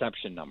the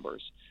interception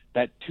numbers,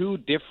 that 2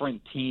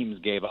 different teams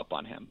gave up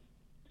on him.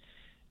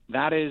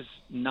 That is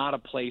not a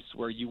place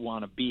where you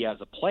want to be as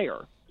a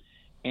player.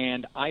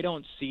 And I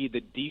don't see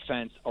the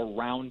defense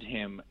around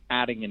him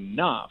adding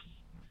enough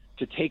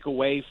to take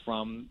away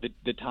from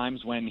the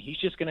times when he's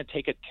just going to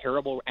take a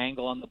terrible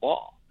angle on the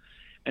ball.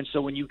 And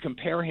so when you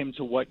compare him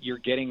to what you're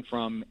getting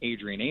from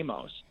Adrian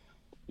Amos,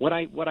 what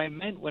I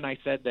meant when I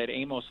said that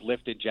Amos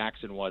lifted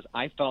Jackson was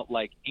I felt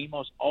like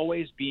Amos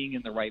always being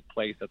in the right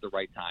place at the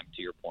right time,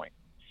 to your point,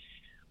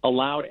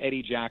 allowed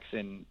Eddie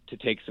Jackson to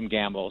take some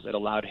gambles. It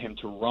allowed him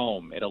to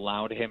roam. It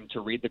allowed him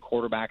to read the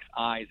quarterback's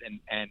eyes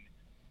and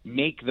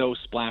make those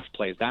splash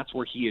plays. That's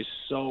where he is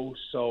so,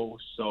 so,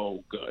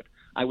 so good.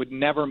 I would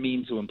never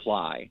mean to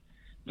imply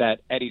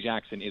that Eddie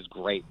Jackson is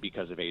great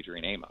because of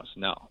Adrian Amos.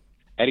 No.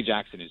 Eddie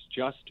Jackson is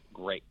just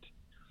great.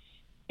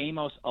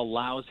 Amos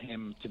allows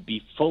him to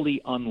be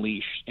fully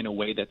unleashed in a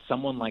way that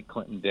someone like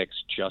Clinton Dix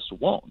just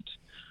won't.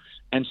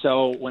 And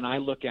so when I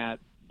look at,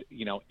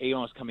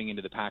 Amos coming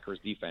into the Packers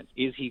defense,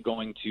 is he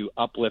going to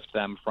uplift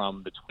them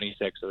from the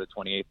 26th or the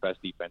 28th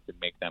best defense and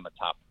make them a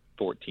top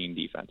 14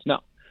 defense? No.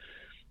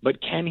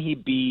 But can he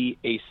be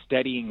a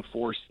steadying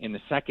force in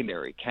the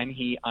secondary? Can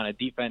he, on a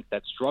defense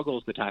that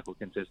struggles to tackle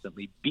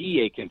consistently,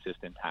 be a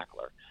consistent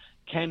tackler?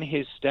 Can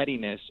his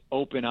steadiness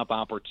open up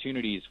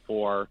opportunities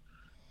for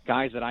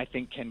guys that I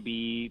think can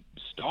be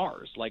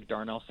stars like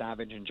Darnell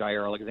Savage and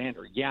Jair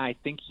Alexander? Yeah, I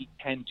think he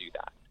can do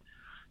that.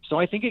 So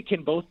I think it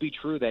can both be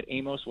true that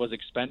Amos was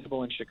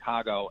expendable in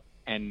Chicago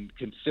and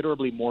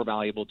considerably more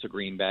valuable to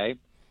Green Bay,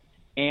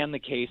 and the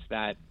case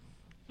that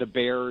the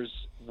Bears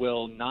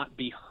will not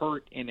be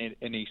hurt in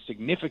a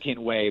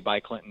significant way by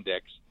Clinton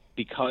Dix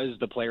because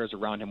the players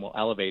around him will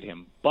elevate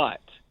him,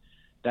 but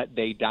that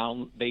they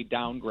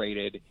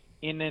downgraded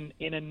in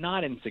a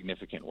not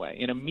insignificant way,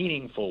 in a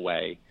meaningful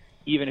way,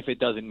 even if it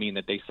doesn't mean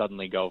that they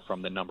suddenly go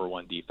from the number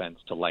 1 defense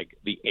to like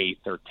the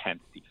 8th or 10th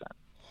defense.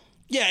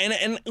 Yeah,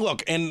 and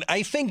look, and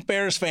I think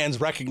Bears fans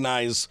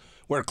recognize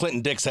where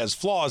Clinton Dix has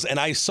flaws, and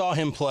I saw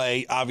him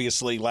play,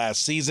 obviously,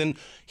 last season.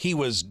 He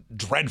was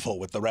dreadful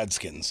with the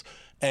Redskins.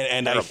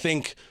 And I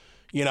think,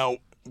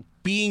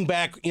 being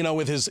back,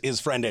 with his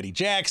friend Eddie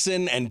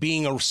Jackson and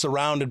being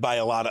surrounded by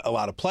a lot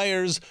of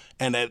players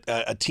and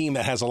a team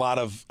that has a lot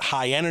of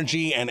high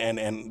energy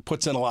and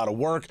puts in a lot of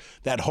work,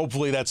 that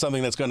hopefully that's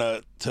something that's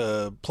going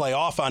to play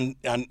off on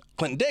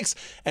Clinton Dix.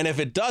 And if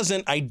it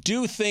doesn't, I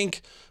do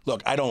think,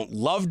 look, I don't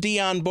love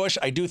Deion Bush.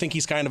 I do think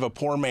he's kind of a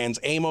poor man's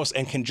Amos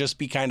and can just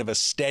be kind of a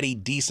steady,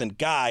 decent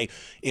guy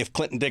if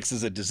Clinton Dix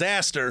is a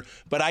disaster.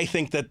 But I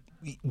think that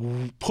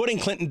putting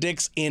Clinton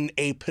Dix in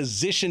a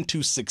position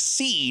to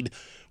succeed,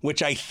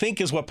 which I think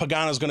is what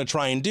Pagano's going to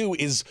try and do,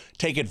 is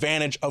take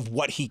advantage of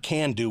what he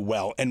can do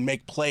well and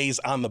make plays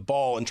on the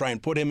ball and try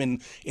and put him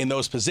in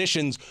those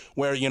positions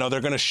where,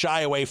 they're going to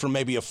shy away from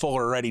maybe a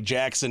Fuller or Eddie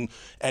Jackson,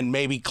 and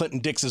maybe Clinton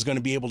Dix is going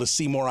to be able to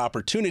see more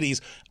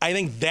opportunities. I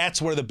think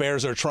that's where the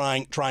Bears are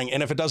trying.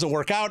 And if it doesn't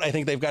work out, I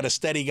think they've got a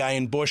steady guy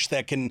in Bush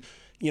that can,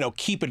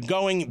 keep it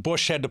going.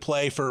 Bush had to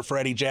play for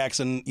Eddie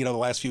Jackson, the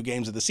last few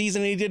games of the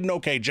season, and he did an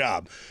okay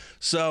job.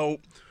 So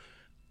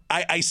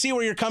I see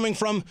where you're coming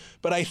from,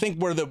 but I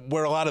think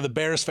where a lot of the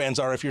Bears fans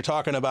are, if you're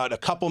talking about a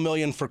couple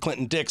million for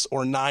Clinton Dix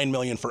or $9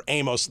 million for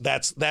Amos,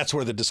 that's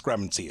where the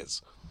discrepancy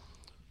is.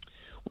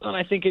 Well, and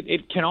I think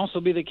it can also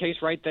be the case,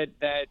 right,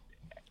 that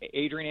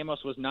Adrian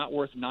Amos was not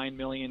worth $9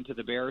 million to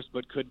the Bears,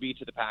 but could be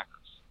to the Packers.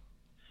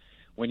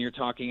 When you're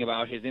talking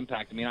about his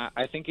impact, I mean,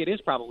 I think it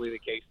is probably the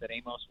case that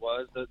Amos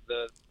was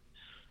the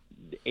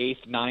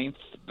 8th, 9th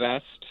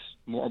best,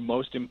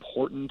 most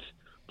important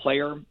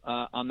player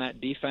on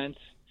that defense.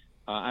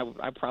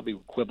 I probably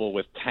quibble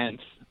with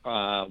 10th,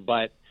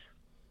 but,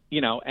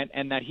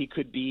 and that he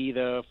could be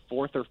the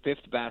 4th or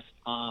 5th best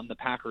on the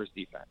Packers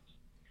defense.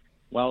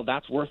 Well,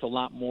 that's worth a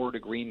lot more to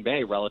Green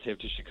Bay relative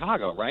to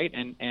Chicago, right?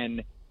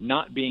 And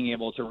not being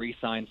able to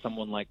re-sign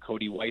someone like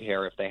Cody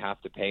Whitehair if they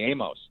have to pay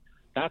Amos.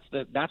 That's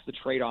the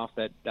trade-off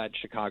that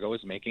Chicago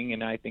is making,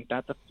 and I think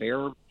that's a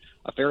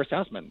fair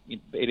assessment.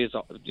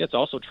 It's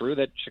also true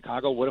that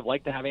Chicago would have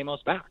liked to have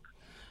Amos back,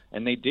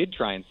 and they did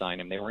try and sign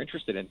him. They were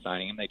interested in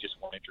signing him. They just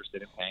weren't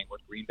interested in paying what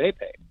Green Bay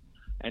paid.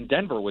 And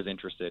Denver was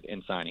interested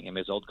in signing him,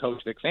 his old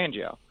coach Vic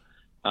Fangio.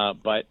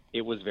 But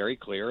it was very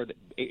clear that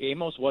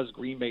Amos was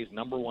Green Bay's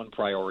number one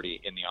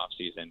priority in the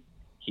offseason.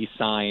 He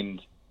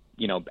signed,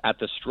 at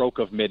the stroke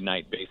of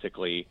midnight,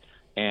 basically.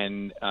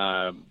 And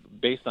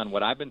based on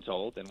what I've been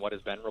told and what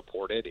has been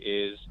reported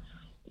is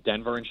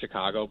Denver and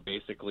Chicago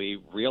basically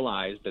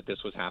realized that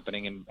this was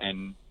happening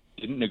and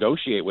didn't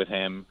negotiate with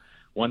him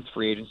once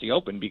free agency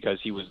opened because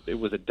it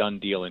was a done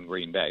deal in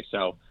Green Bay.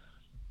 So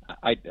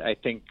I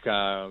think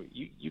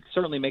you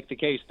certainly make the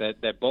case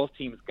that both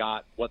teams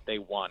got what they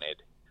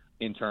wanted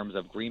in terms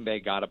of Green Bay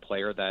got a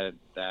player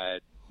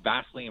that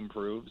vastly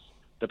improves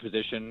the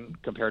position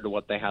compared to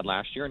what they had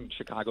last year, and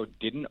Chicago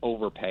didn't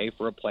overpay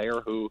for a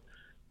player who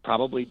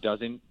probably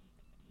doesn't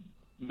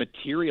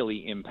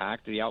materially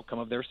impact the outcome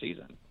of their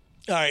season.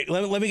 All right,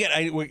 let me get.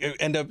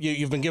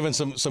 You've been given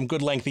some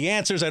good lengthy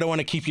answers. I don't want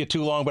to keep you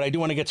too long, but I do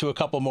want to get to a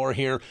couple more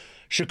here.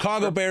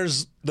 Chicago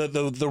Bears,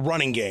 the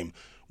running game.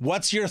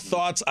 What's your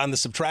thoughts on the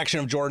subtraction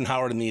of Jordan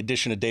Howard and the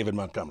addition of David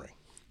Montgomery?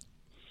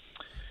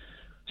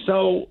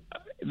 So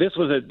this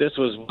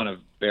was one of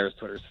Bears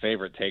Twitter's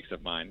favorite takes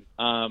of mine,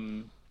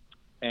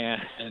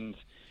 and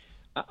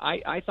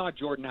I thought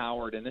Jordan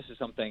Howard, and this is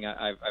something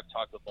I've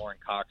talked with Lauren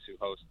Cox, who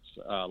hosts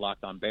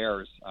Locked On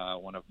Bears,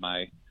 one of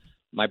my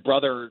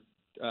brother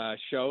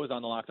shows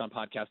on the Locked On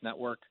Podcast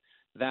Network,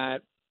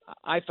 that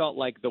I felt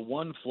like the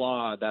one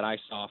flaw that I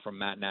saw from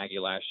Matt Nagy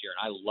last year,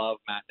 and I love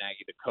Matt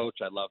Nagy, the coach,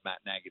 I love Matt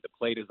Nagy, the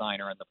play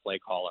designer and the play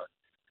caller.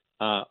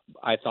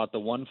 I thought the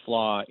one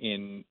flaw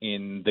in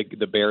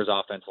the Bears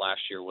offense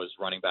last year was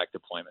running back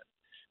deployment.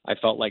 I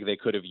felt like they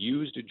could have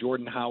used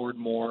Jordan Howard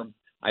more.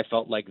 I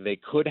felt like they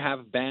could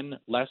have been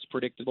less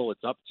predictable.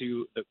 It's up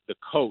to the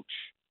coach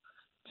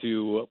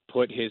to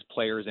put his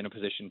players in a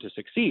position to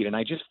succeed. And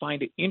I just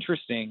find it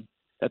interesting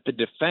that the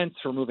defense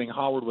for moving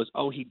Howard was,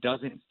 he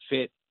doesn't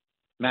fit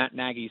Matt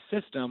Nagy's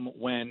system,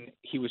 when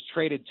he was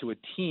traded to a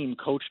team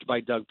coached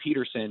by Doug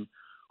Peterson,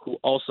 who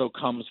also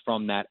comes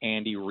from that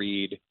Andy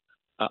Reid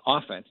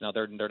offense. Now,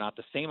 they're not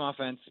the same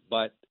offense,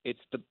 but it's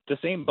the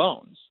same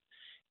bones.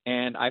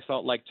 And I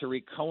felt like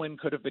Tariq Cohen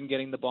could have been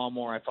getting the ball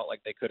more. I felt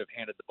like they could have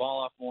handed the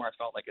ball off more. I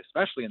felt like,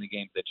 especially in the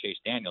games that Chase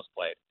Daniels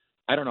played,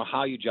 I don't know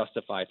how you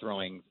justify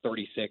throwing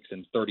 36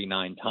 and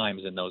 39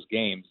 times in those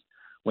games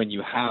when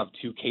you have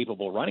two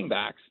capable running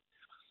backs.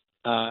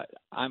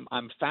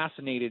 I'm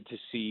fascinated to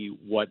see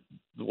what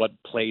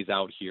plays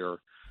out here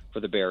for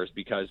the Bears,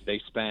 because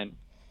they spent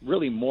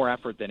really more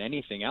effort than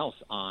anything else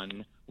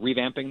on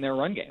revamping their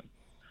run game.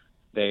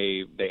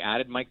 They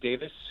added Mike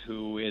Davis,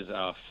 who is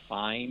a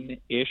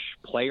fine-ish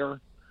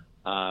player.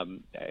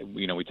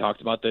 We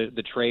talked about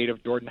the trade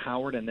of Jordan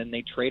Howard, and then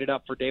they traded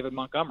up for David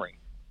Montgomery.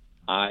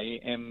 I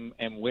am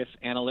with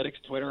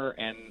analytics Twitter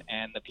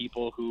and the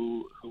people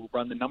who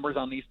run the numbers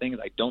on these things.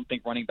 I don't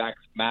think running backs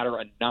matter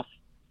enough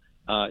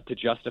to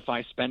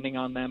justify spending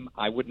on them.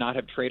 I would not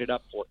have traded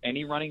up for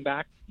any running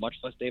back, much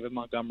less David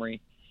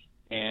Montgomery.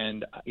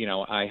 And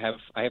I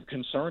have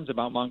concerns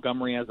about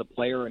Montgomery as a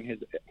player and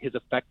his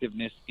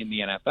effectiveness in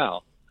the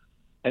NFL.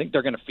 I think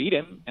they're going to feed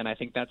him, and I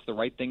think that's the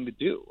right thing to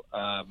do.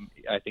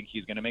 I think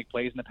he's going to make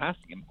plays in the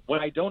passing game.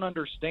 What I don't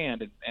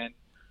understand, and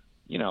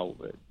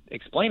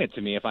explain it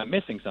to me if I'm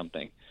missing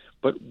something,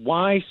 but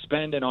why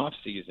spend an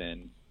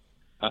offseason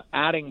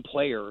adding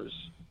players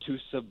to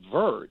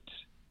subvert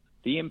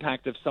the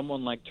impact of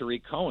someone like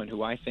Tariq Cohen,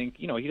 who I think,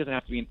 he doesn't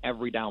have to be an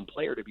every down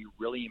player to be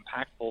really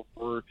impactful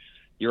for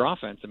your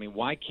offense. I mean,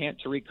 why can't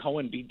Tariq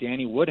Cohen be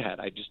Danny Woodhead?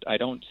 I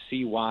don't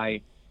see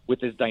why,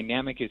 with as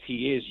dynamic as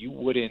he is, you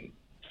wouldn't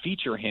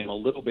feature him a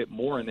little bit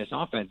more in this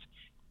offense.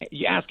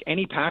 You ask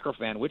any Packer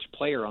fan which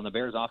player on the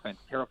Bears offense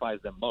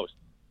terrifies them most.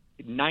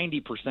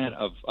 90%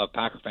 of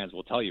Packer fans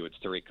will tell you it's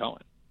Tariq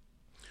Cohen.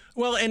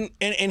 Well, and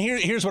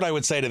here's what I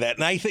would say to that.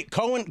 And I think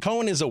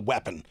Cohen is a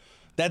weapon.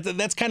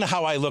 That's kind of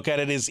how I look at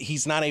it. Is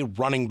he's not a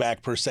running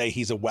back per se.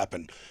 He's a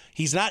weapon.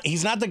 He's not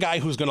the guy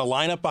who's going to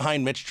line up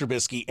behind Mitch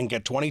Trubisky and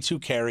get 22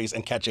 carries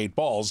and catch 8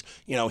 balls.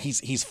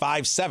 He's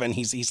 5'7".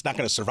 He's not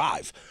going to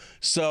survive.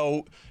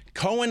 So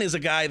Cohen is a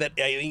guy that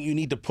you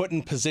need to put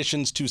in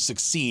positions to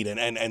succeed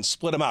and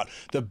split him out.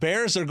 The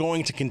Bears are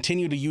going to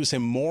continue to use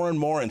him more and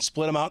more and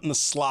split him out in the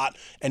slot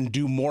and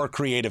do more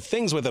creative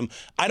things with him.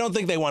 I don't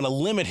think they want to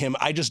limit him.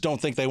 I just don't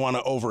think they want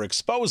to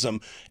overexpose him.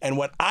 And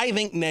what I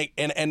think, Nick,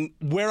 and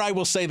where I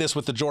will say this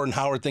with the Jordan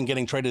Howard thing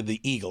getting traded to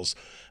the Eagles,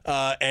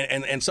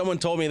 and someone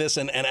told me this,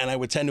 and I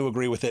would tend to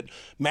agree with it.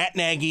 Matt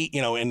Nagy,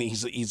 and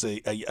he's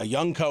a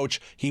young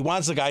coach. He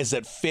wants the guys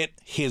that fit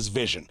his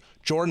vision.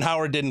 Jordan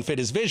Howard didn't fit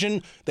his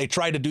vision. They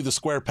tried to do the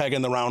square peg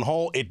in the round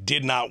hole. It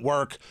did not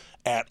work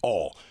at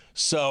all.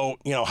 So,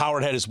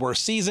 Howard had his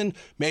worst season.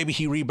 Maybe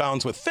he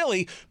rebounds with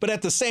Philly. But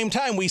at the same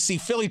time, we see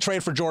Philly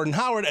trade for Jordan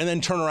Howard and then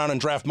turn around and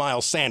draft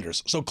Miles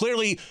Sanders. So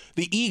clearly,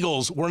 the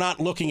Eagles were not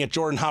looking at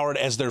Jordan Howard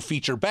as their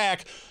feature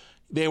back.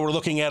 they were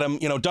looking at him.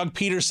 Doug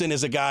Peterson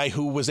is a guy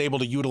who was able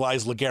to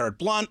utilize LeGarrette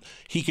Blount.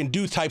 He can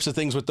do types of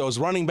things with those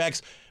running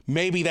backs.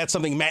 Maybe that's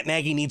something Matt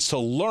Nagy needs to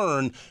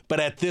learn. But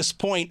at this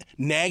point,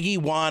 Nagy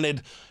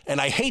wanted,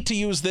 and I hate to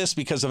use this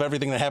because of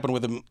everything that happened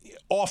with him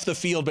off the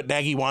field, but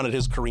Nagy wanted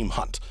his Kareem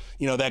Hunt.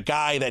 That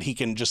guy that he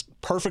can just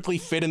perfectly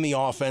fit in the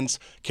offense,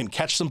 can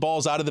catch some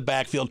balls out of the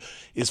backfield,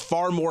 is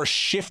far more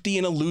shifty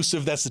and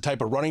elusive. That's the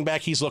type of running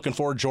back he's looking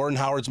for. Jordan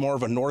Howard's more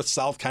of a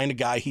north-south kind of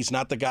guy. He's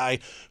not the guy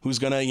who's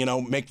going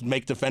to,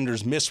 make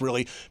defenders miss,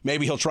 really.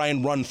 Maybe he'll try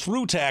and run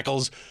through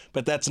tackles,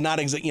 but that's not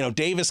exactly,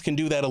 Davis can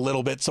do that a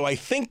little bit. So I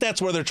think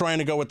that's where they're trying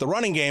to go with the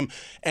running game.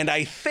 And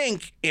I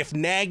think if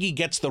Nagy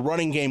gets the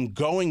running game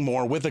going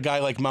more with a guy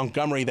like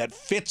Montgomery that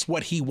fits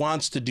what he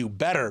wants to do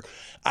better,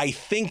 I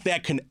think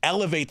that can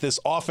elevate this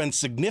offense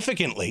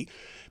significantly,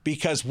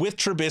 because with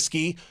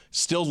Trubisky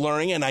still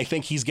learning, and I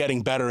think he's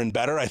getting better and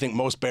better. I think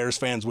most Bears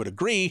fans would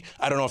agree.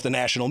 I don't know if the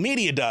national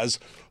media does,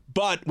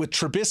 but with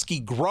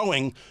Trubisky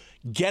growing,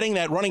 getting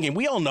that running game,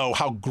 we all know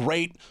how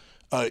great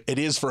it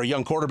is for a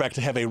young quarterback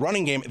to have a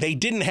running game. They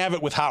didn't have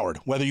it with Howard.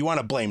 Whether you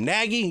want to blame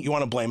Nagy, you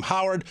want to blame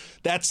Howard,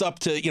 that's up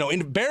to,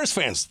 and Bears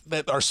fans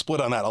that are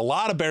split on that. A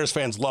lot of Bears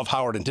fans love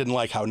Howard and didn't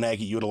like how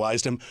Nagy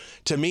utilized him.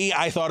 To me,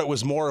 I thought it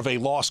was more of a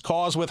lost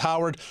cause with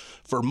Howard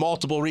for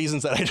multiple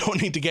reasons that I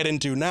don't need to get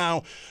into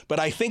now.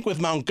 But I think with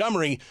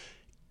Montgomery,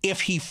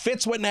 if he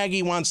fits what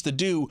Nagy wants to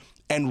do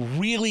and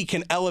really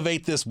can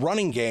elevate this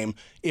running game,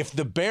 if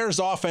the Bears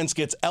offense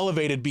gets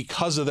elevated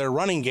because of their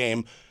running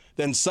game,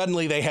 then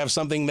suddenly they have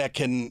something that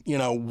can,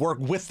 work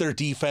with their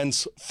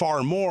defense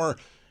far more.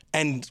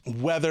 And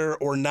whether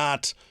or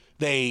not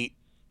they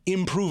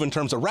improve in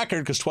terms of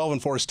record, because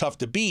 12-4 is tough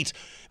to beat,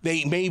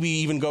 they maybe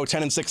even go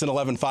 10-6 and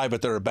 11-5,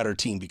 but they're a better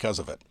team because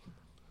of it.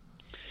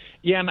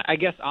 Yeah, and I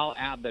guess I'll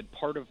add that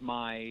part of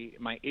my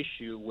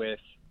issue with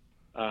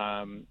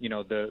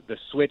the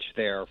switch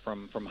there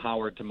from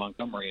Howard to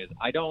Montgomery is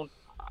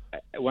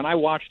when I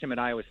watched him at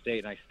Iowa State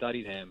and I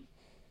studied him,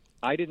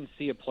 I didn't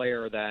see a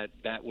player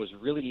that was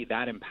really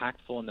that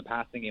impactful in the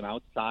passing game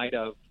outside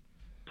of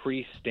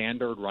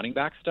pre-standard running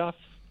back stuff,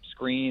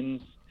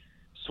 screens,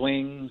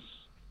 swings,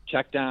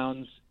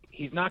 checkdowns.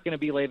 He's not going to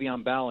be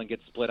Le'Veon Bell and get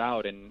split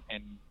out and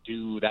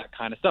do that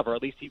kind of stuff, or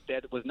at least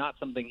that was not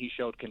something he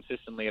showed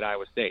consistently at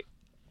Iowa State.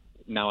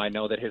 Now, I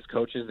know that his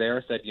coaches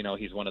there said,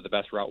 he's one of the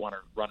best route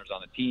runners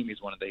on the team.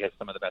 He has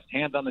some of the best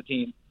hands on the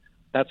team.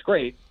 That's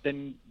great.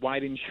 Then why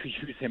didn't you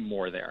use him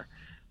more there?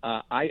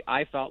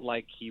 I felt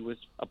like he was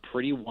a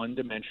pretty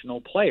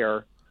one-dimensional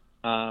player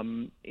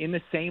in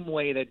the same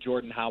way that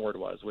Jordan Howard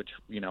was, which,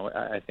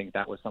 I think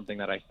that was something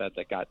that I said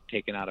that got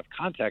taken out of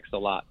context a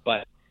lot.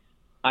 But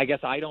I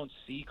guess I don't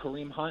see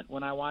Kareem Hunt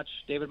when I watch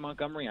David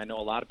Montgomery. I know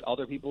a lot of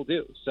other people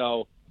do.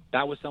 So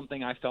that was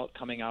something I felt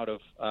coming out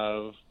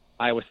of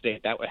Iowa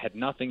State. That had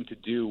nothing to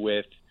do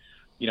with,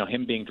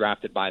 him being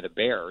drafted by the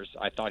Bears.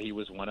 I thought he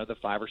was one of the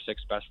 5 or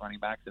 6 best running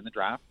backs in the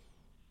draft.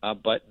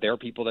 But there are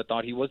people that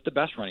thought he was the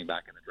best running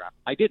back in the draft.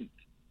 I didn't.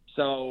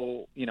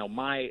 So,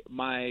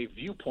 my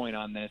viewpoint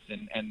on this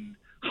and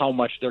how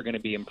much they're going to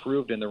be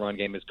improved in the run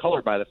game is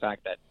colored by the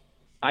fact that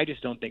I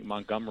just don't think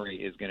Montgomery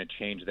is going to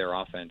change their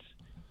offense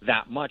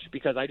that much,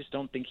 because I just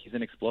don't think he's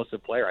an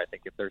explosive player. I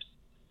think if there's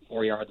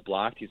 4 yards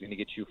blocked, he's going to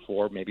get you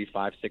 4, maybe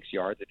 5, 6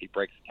 yards if he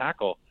breaks a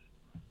tackle.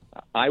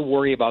 I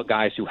worry about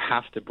guys who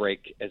have to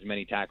break as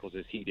many tackles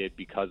as he did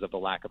because of the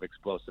lack of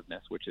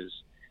explosiveness, which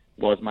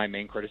was my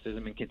main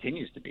criticism and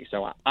continues to be.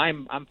 So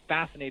I'm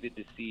fascinated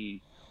to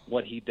see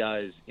what he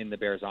does in the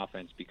Bears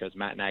offense, because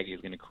Matt Nagy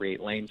is going to create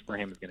lanes for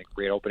him, is going to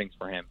create openings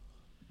for him,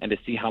 and to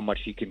see how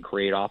much he can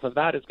create off of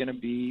that is going to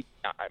be,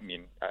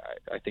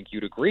 I think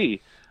you'd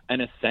agree,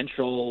 an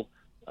essential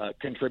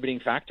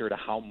contributing factor to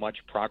how much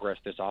progress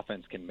this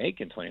offense can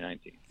make in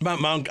 2019.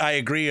 I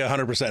agree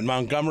 100%.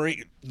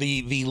 Montgomery,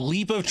 the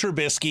leap of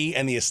Trubisky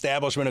and the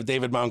establishment of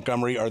David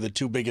Montgomery are the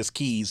two biggest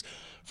keys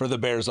for the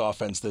Bears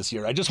offense this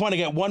year. I just want to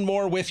get one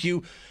more with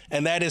you,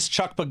 and that is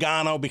Chuck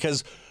Pagano,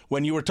 because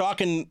when you were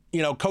talking,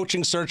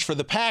 coaching search for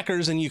the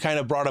Packers, and you kind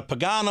of brought up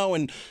Pagano,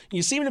 and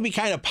you seem to be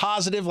kind of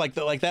positive, like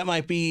that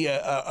might be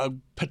a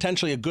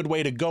potentially a good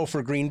way to go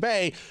for Green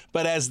Bay.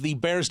 But as the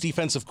Bears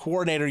defensive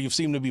coordinator, you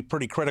seem to be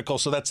pretty critical.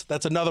 So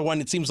that's another one.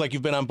 It seems like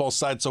you've been on both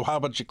sides. So how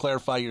about you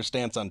clarify your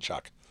stance on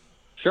Chuck?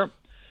 Sure.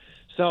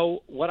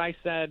 So what I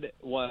said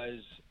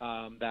was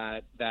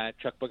that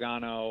Chuck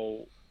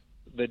Pagano,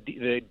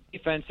 the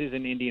defenses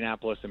in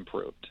Indianapolis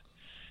improved.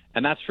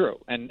 And that's true.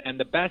 And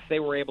the best they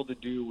were able to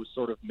do was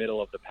sort of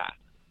middle of the pack.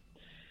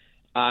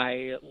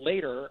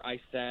 Later I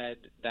said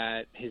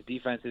that his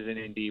defenses in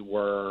Indy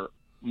were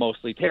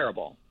mostly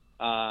terrible.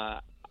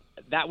 That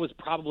was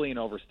probably an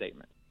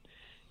overstatement.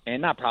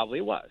 And not probably,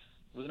 it was.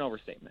 It was an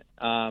overstatement.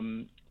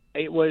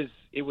 It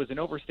was an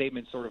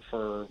overstatement sort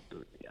of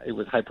it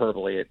was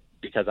hyperbole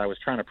because I was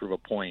trying to prove a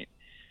point.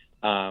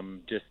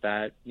 Just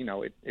that,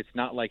 it's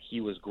not like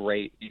he was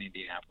great in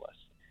Indianapolis.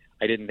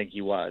 I didn't think he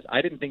was.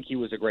 I didn't think he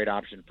was a great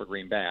option for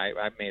Green Bay.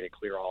 I made it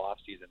clear all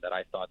offseason that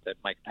I thought that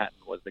Mike Patton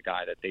was the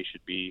guy that they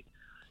should be,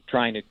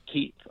 trying to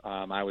keep.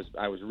 I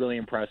was really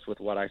impressed with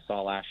what I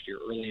saw last year,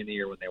 early in the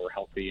year when they were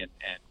healthy, and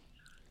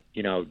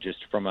just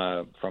from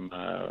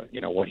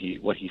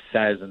what he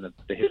says and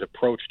his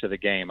approach to the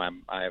game,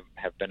 I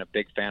have been a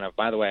big fan of.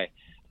 By the way,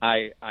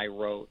 I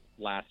wrote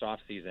last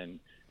offseason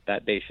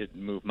that they should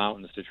move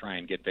mountains to try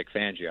and get Vic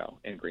Fangio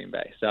in Green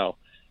Bay. So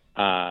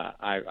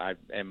I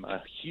am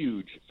a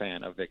huge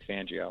fan of Vic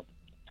Fangio,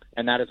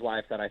 and that is why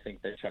I said I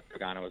think that Chuck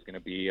Pagano is going to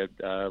be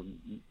a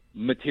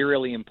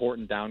materially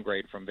important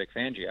downgrade from Vic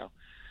Fangio.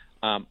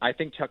 I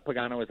think Chuck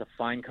Pagano is a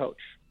fine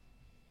coach.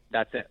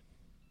 That's it.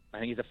 I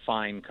think he's a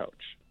fine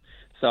coach.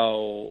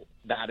 So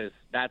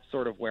that's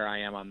sort of where I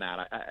am on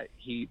that.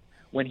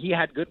 When he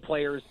had good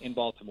players in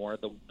Baltimore,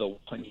 the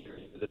 1 year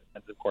he was a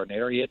defensive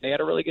coordinator, they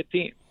had a really good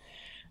team.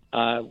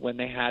 When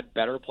they had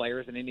better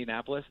players in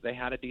Indianapolis, they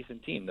had a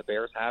decent team. The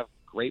Bears have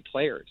great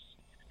players.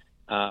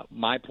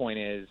 My point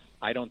is,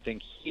 I don't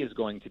think he is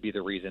going to be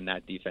the reason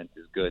that defense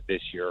is good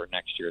this year or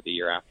next year or the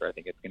year after. I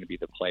think it's going to be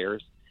the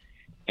players.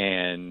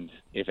 And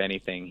if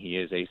anything, he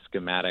is a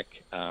schematic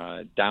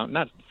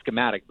not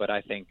schematic, but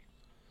I think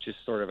just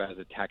sort of as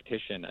a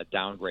tactician, a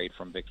downgrade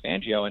from Vic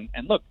Fangio.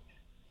 And look,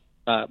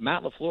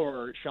 Matt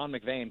LaFleur, Sean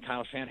McVay, and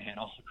Kyle Shanahan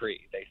all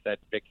agree. They said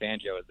Vic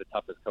Fangio is the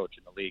toughest coach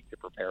in the league to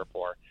prepare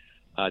for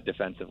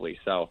defensively.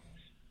 So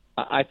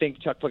I think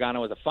Chuck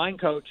Pagano is a fine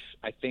coach.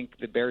 I think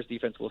the Bears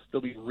defense will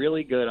still be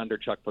really good under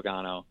Chuck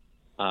Pagano.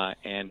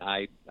 And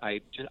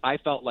I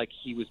felt like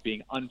he was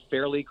being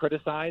unfairly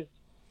criticized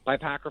by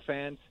Packer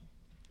fans,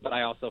 but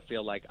I also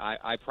feel like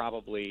I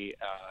probably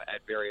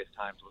at various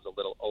times was a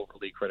little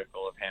overly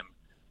critical of him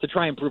to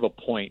try and prove a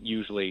point,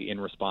 usually in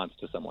response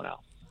to someone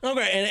else.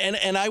 Okay,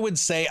 and I would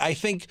say I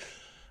think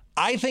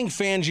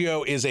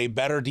Fangio is a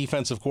better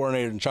defensive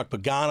coordinator than Chuck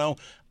Pagano.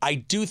 I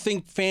do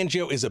think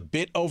Fangio is a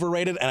bit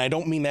overrated, and I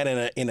don't mean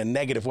that in a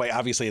negative way.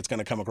 Obviously, it's going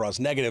to come across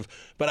negative,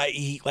 but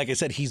like I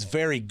said, he's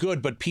very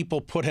good, but people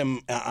put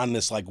him on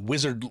this like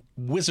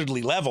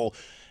wizardly level.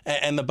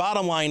 And the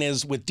bottom line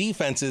is, with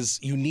defenses,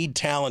 you need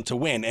talent to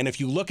win. And if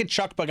you look at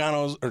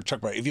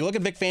if you look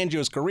at Vic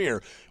Fangio's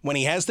career, when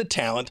he has the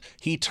talent,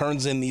 he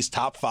turns in these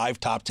top 5,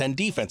 top 10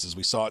 defenses.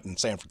 We saw it in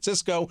San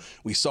Francisco.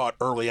 We saw it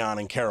early on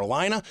in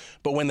Carolina.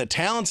 But when the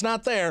talent's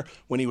not there,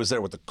 when he was there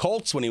with the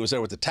Colts, when he was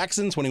there with the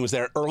Texans, when he was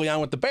there early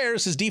on with the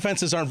Bears, his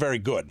defenses aren't very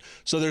good.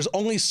 So there's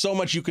only so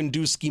much you can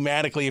do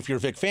schematically if you're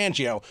Vic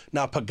Fangio.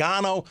 Now,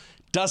 Pagano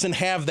doesn't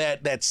have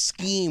that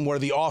scheme where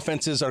the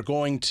offenses are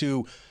going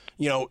to,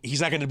 he's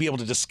not going to be able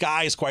to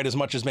disguise quite as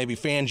much as maybe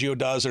Fangio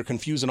does or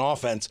confuse an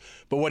offense.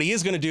 But what he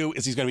is going to do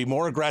is he's going to be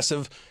more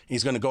aggressive.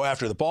 He's going to go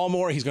after the ball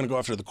more. He's going to go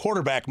after the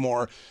quarterback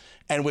more.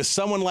 And with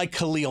someone like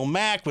Khalil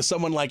Mack, with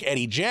someone like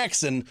Eddie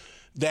Jackson,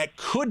 that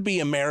could be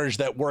a marriage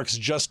that works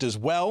just as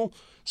well.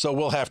 So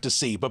we'll have to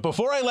see. But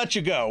before I let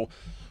you go,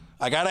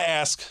 I got to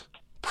ask,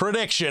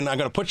 prediction. I'm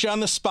going to put you on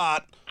the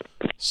spot.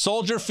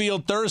 Soldier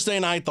Field, Thursday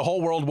night, the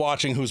whole world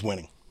watching. Who's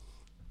winning?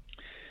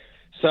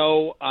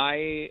 So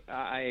I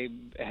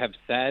have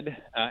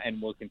said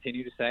and will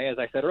continue to say, as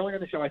I said earlier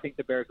in the show, I think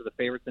the Bears are the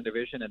favorites in the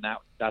division, and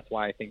that's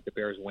why I think the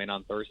Bears win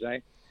on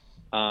Thursday.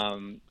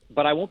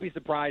 But I won't be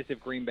surprised if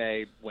Green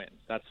Bay wins.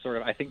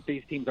 I think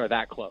these teams are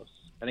that close.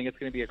 I think it's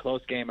going to be a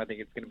close game. I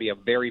think it's going to be a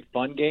very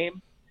fun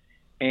game,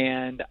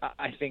 and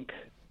I think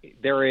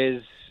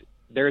there's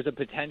a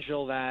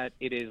potential that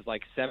it is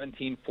like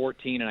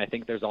 17-14, and I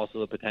think there's also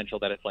the potential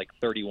that it's like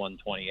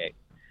 31-28.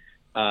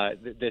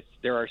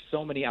 There are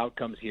so many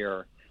outcomes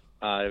here.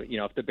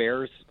 If the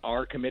Bears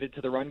are committed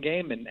to the run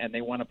game and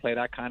they want to play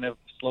that kind of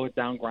slow it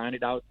down, grind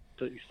it out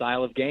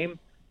style of game,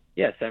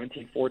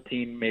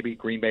 17-14, maybe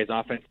Green Bay's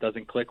offense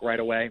doesn't click right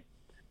away.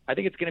 I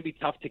think it's going to be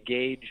tough to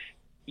gauge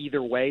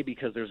either way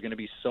because there's going to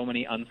be so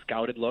many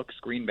unscouted looks.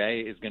 Green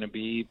Bay is going to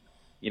be,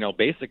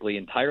 basically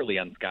entirely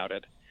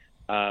unscouted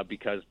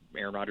because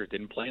Aaron Rodgers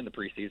didn't play in the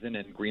preseason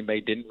and Green Bay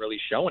didn't really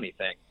show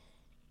anything.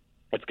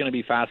 It's going to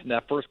be fast in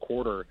that first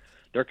quarter.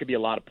 There could be a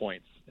lot of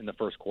points in the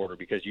first quarter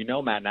because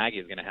Matt Nagy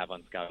is going to have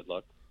unscouted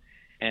looks,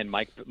 and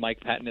Mike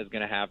Pettin is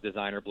going to have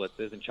designer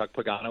blitzes, and Chuck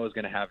Pagano is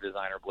going to have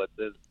designer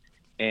blitzes,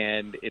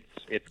 and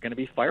it's going to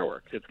be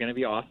fireworks. It's going to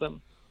be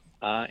awesome,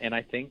 and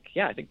I think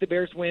the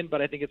Bears win,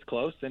 but I think it's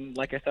close. And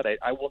like I said,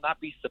 I will not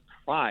be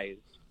surprised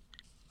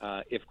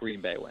if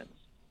Green Bay wins.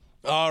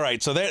 All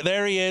right, so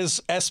there he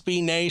is,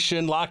 SB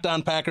Nation, Locked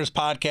On Packers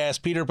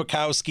podcast, Peter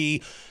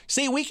Bukowski.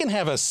 See, we can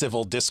have a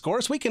civil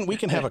discourse. We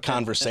can have a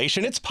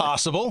conversation. It's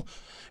possible,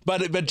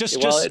 but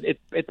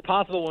it's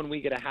possible when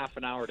we get a half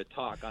an hour to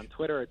talk. On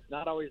Twitter, it's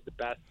not always the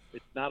best.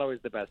 It's not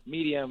always the best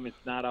medium.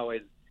 It's not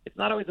always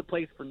a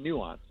place for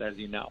nuance, as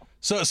you know.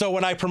 So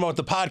when I promote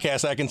the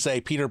podcast, I can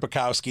say Peter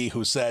Bukowski,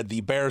 who said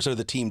the Bears are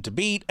the team to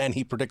beat, and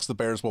he predicts the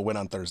Bears will win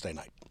on Thursday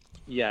night.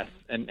 Yes,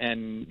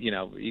 and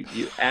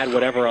you add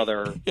whatever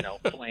other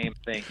flame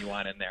thing you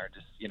want in there.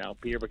 Just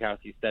Peter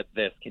Bukowski said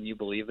this. Can you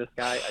believe this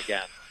guy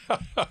again?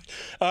 All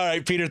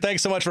right, Peter.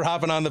 Thanks so much for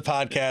hopping on the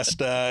podcast.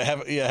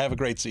 Have a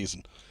great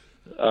season.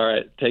 All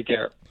right, take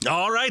care.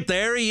 All right,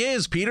 there he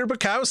is, Peter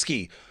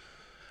Bukowski.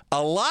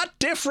 A lot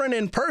different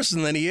in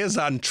person than he is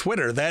on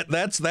Twitter.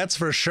 That's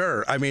for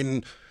sure. I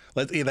mean,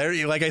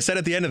 Like I said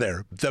at the end of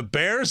there, the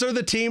Bears are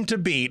the team to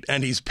beat,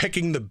 and he's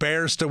picking the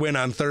Bears to win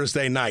on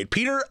Thursday night.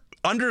 Peter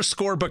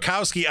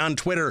 _Bukowski on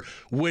Twitter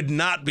would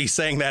not be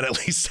saying that. At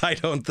least I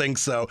don't think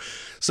so.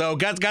 So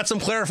got some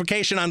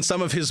clarification on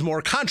some of his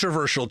more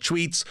controversial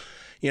tweets.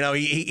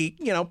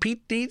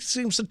 Pete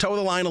seems to toe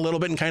the line a little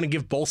bit and kind of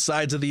give both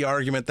sides of the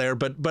argument there,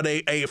 but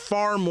a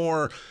far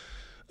more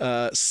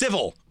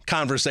civil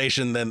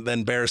conversation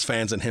than Bears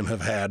fans and him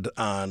have had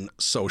on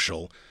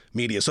social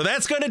media. So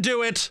that's going to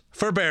do it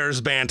for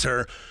Bears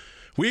Banter.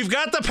 We've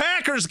got the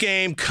Packers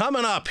game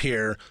coming up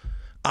here.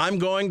 I'm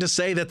going to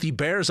say that the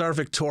Bears are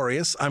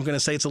victorious. I'm going to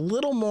say it's a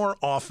little more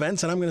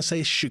offense, and I'm going to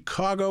say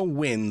Chicago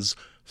wins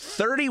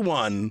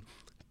 31-20.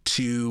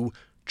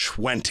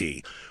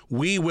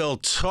 We will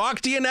talk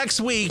to you next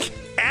week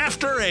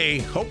after a,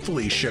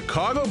 hopefully,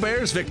 Chicago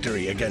Bears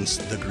victory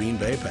against the Green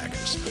Bay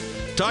Packers.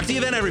 Talk to you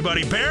then,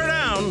 everybody. Bear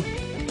down.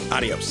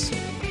 Adios.